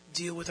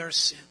deal with our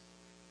sin.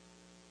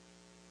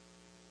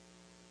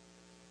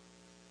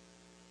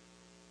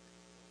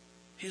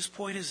 His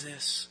point is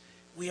this: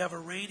 we have a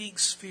reigning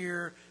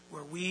sphere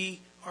where we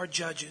are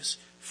judges.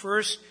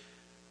 First,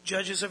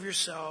 judges of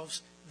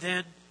yourselves,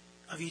 then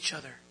of each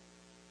other.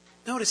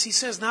 Notice he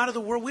says, not of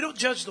the world. We don't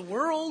judge the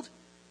world.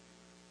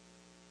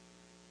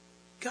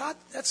 God,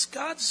 that's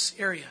God's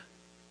area.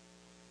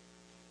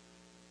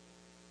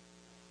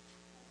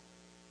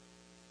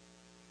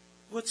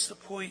 What's the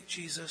point,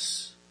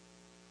 Jesus?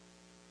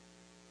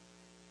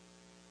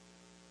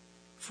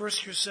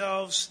 First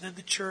yourselves, then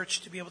the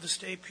church, to be able to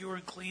stay pure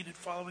and clean in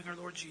following our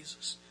Lord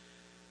Jesus.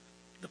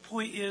 The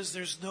point is,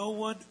 there's no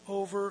one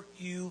over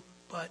you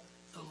but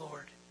the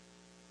Lord.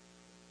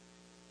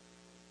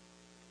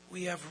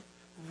 We have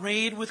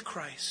reigned with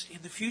Christ. In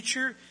the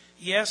future,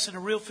 yes, in a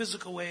real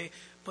physical way,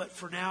 but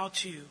for now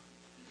too.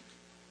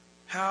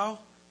 How?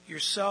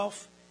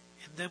 Yourself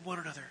and then one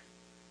another.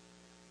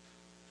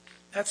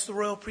 That's the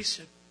royal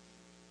priesthood.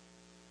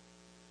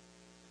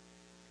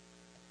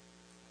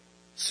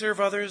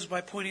 Serve others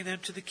by pointing them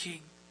to the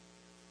King.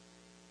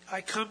 I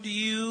come to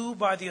you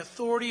by the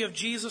authority of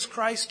Jesus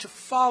Christ to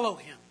follow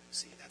him.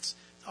 See, that's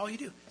all you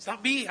do. It's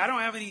not me. I don't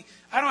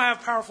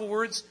have powerful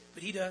words,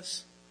 but he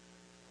does.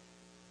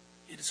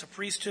 It is a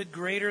priesthood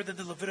greater than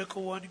the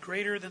Levitical one,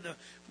 greater than the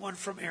one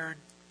from Aaron.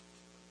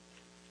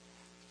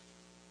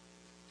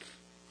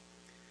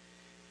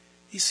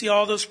 You see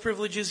all those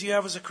privileges you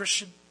have as a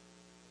Christian?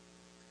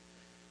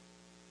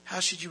 How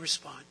should you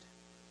respond?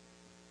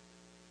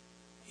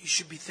 You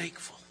should be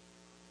thankful.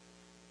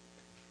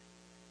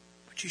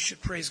 But you should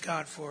praise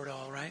God for it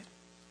all, right?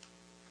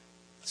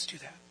 Let's do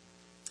that.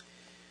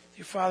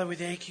 Dear Father, we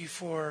thank you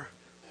for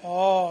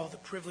all the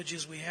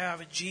privileges we have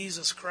in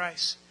Jesus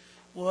Christ.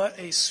 What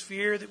a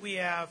sphere that we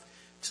have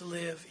to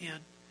live in.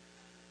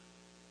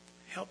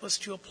 Help us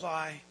to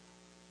apply.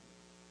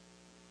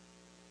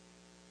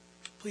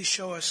 Please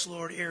show us,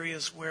 Lord,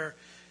 areas where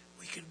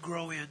we can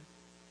grow in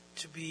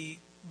to be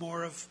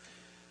more of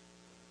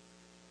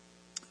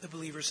the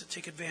believers that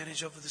take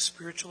advantage of the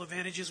spiritual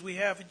advantages we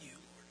have in you,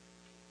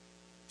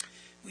 Lord.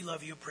 We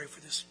love you and pray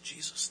for this in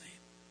Jesus' name.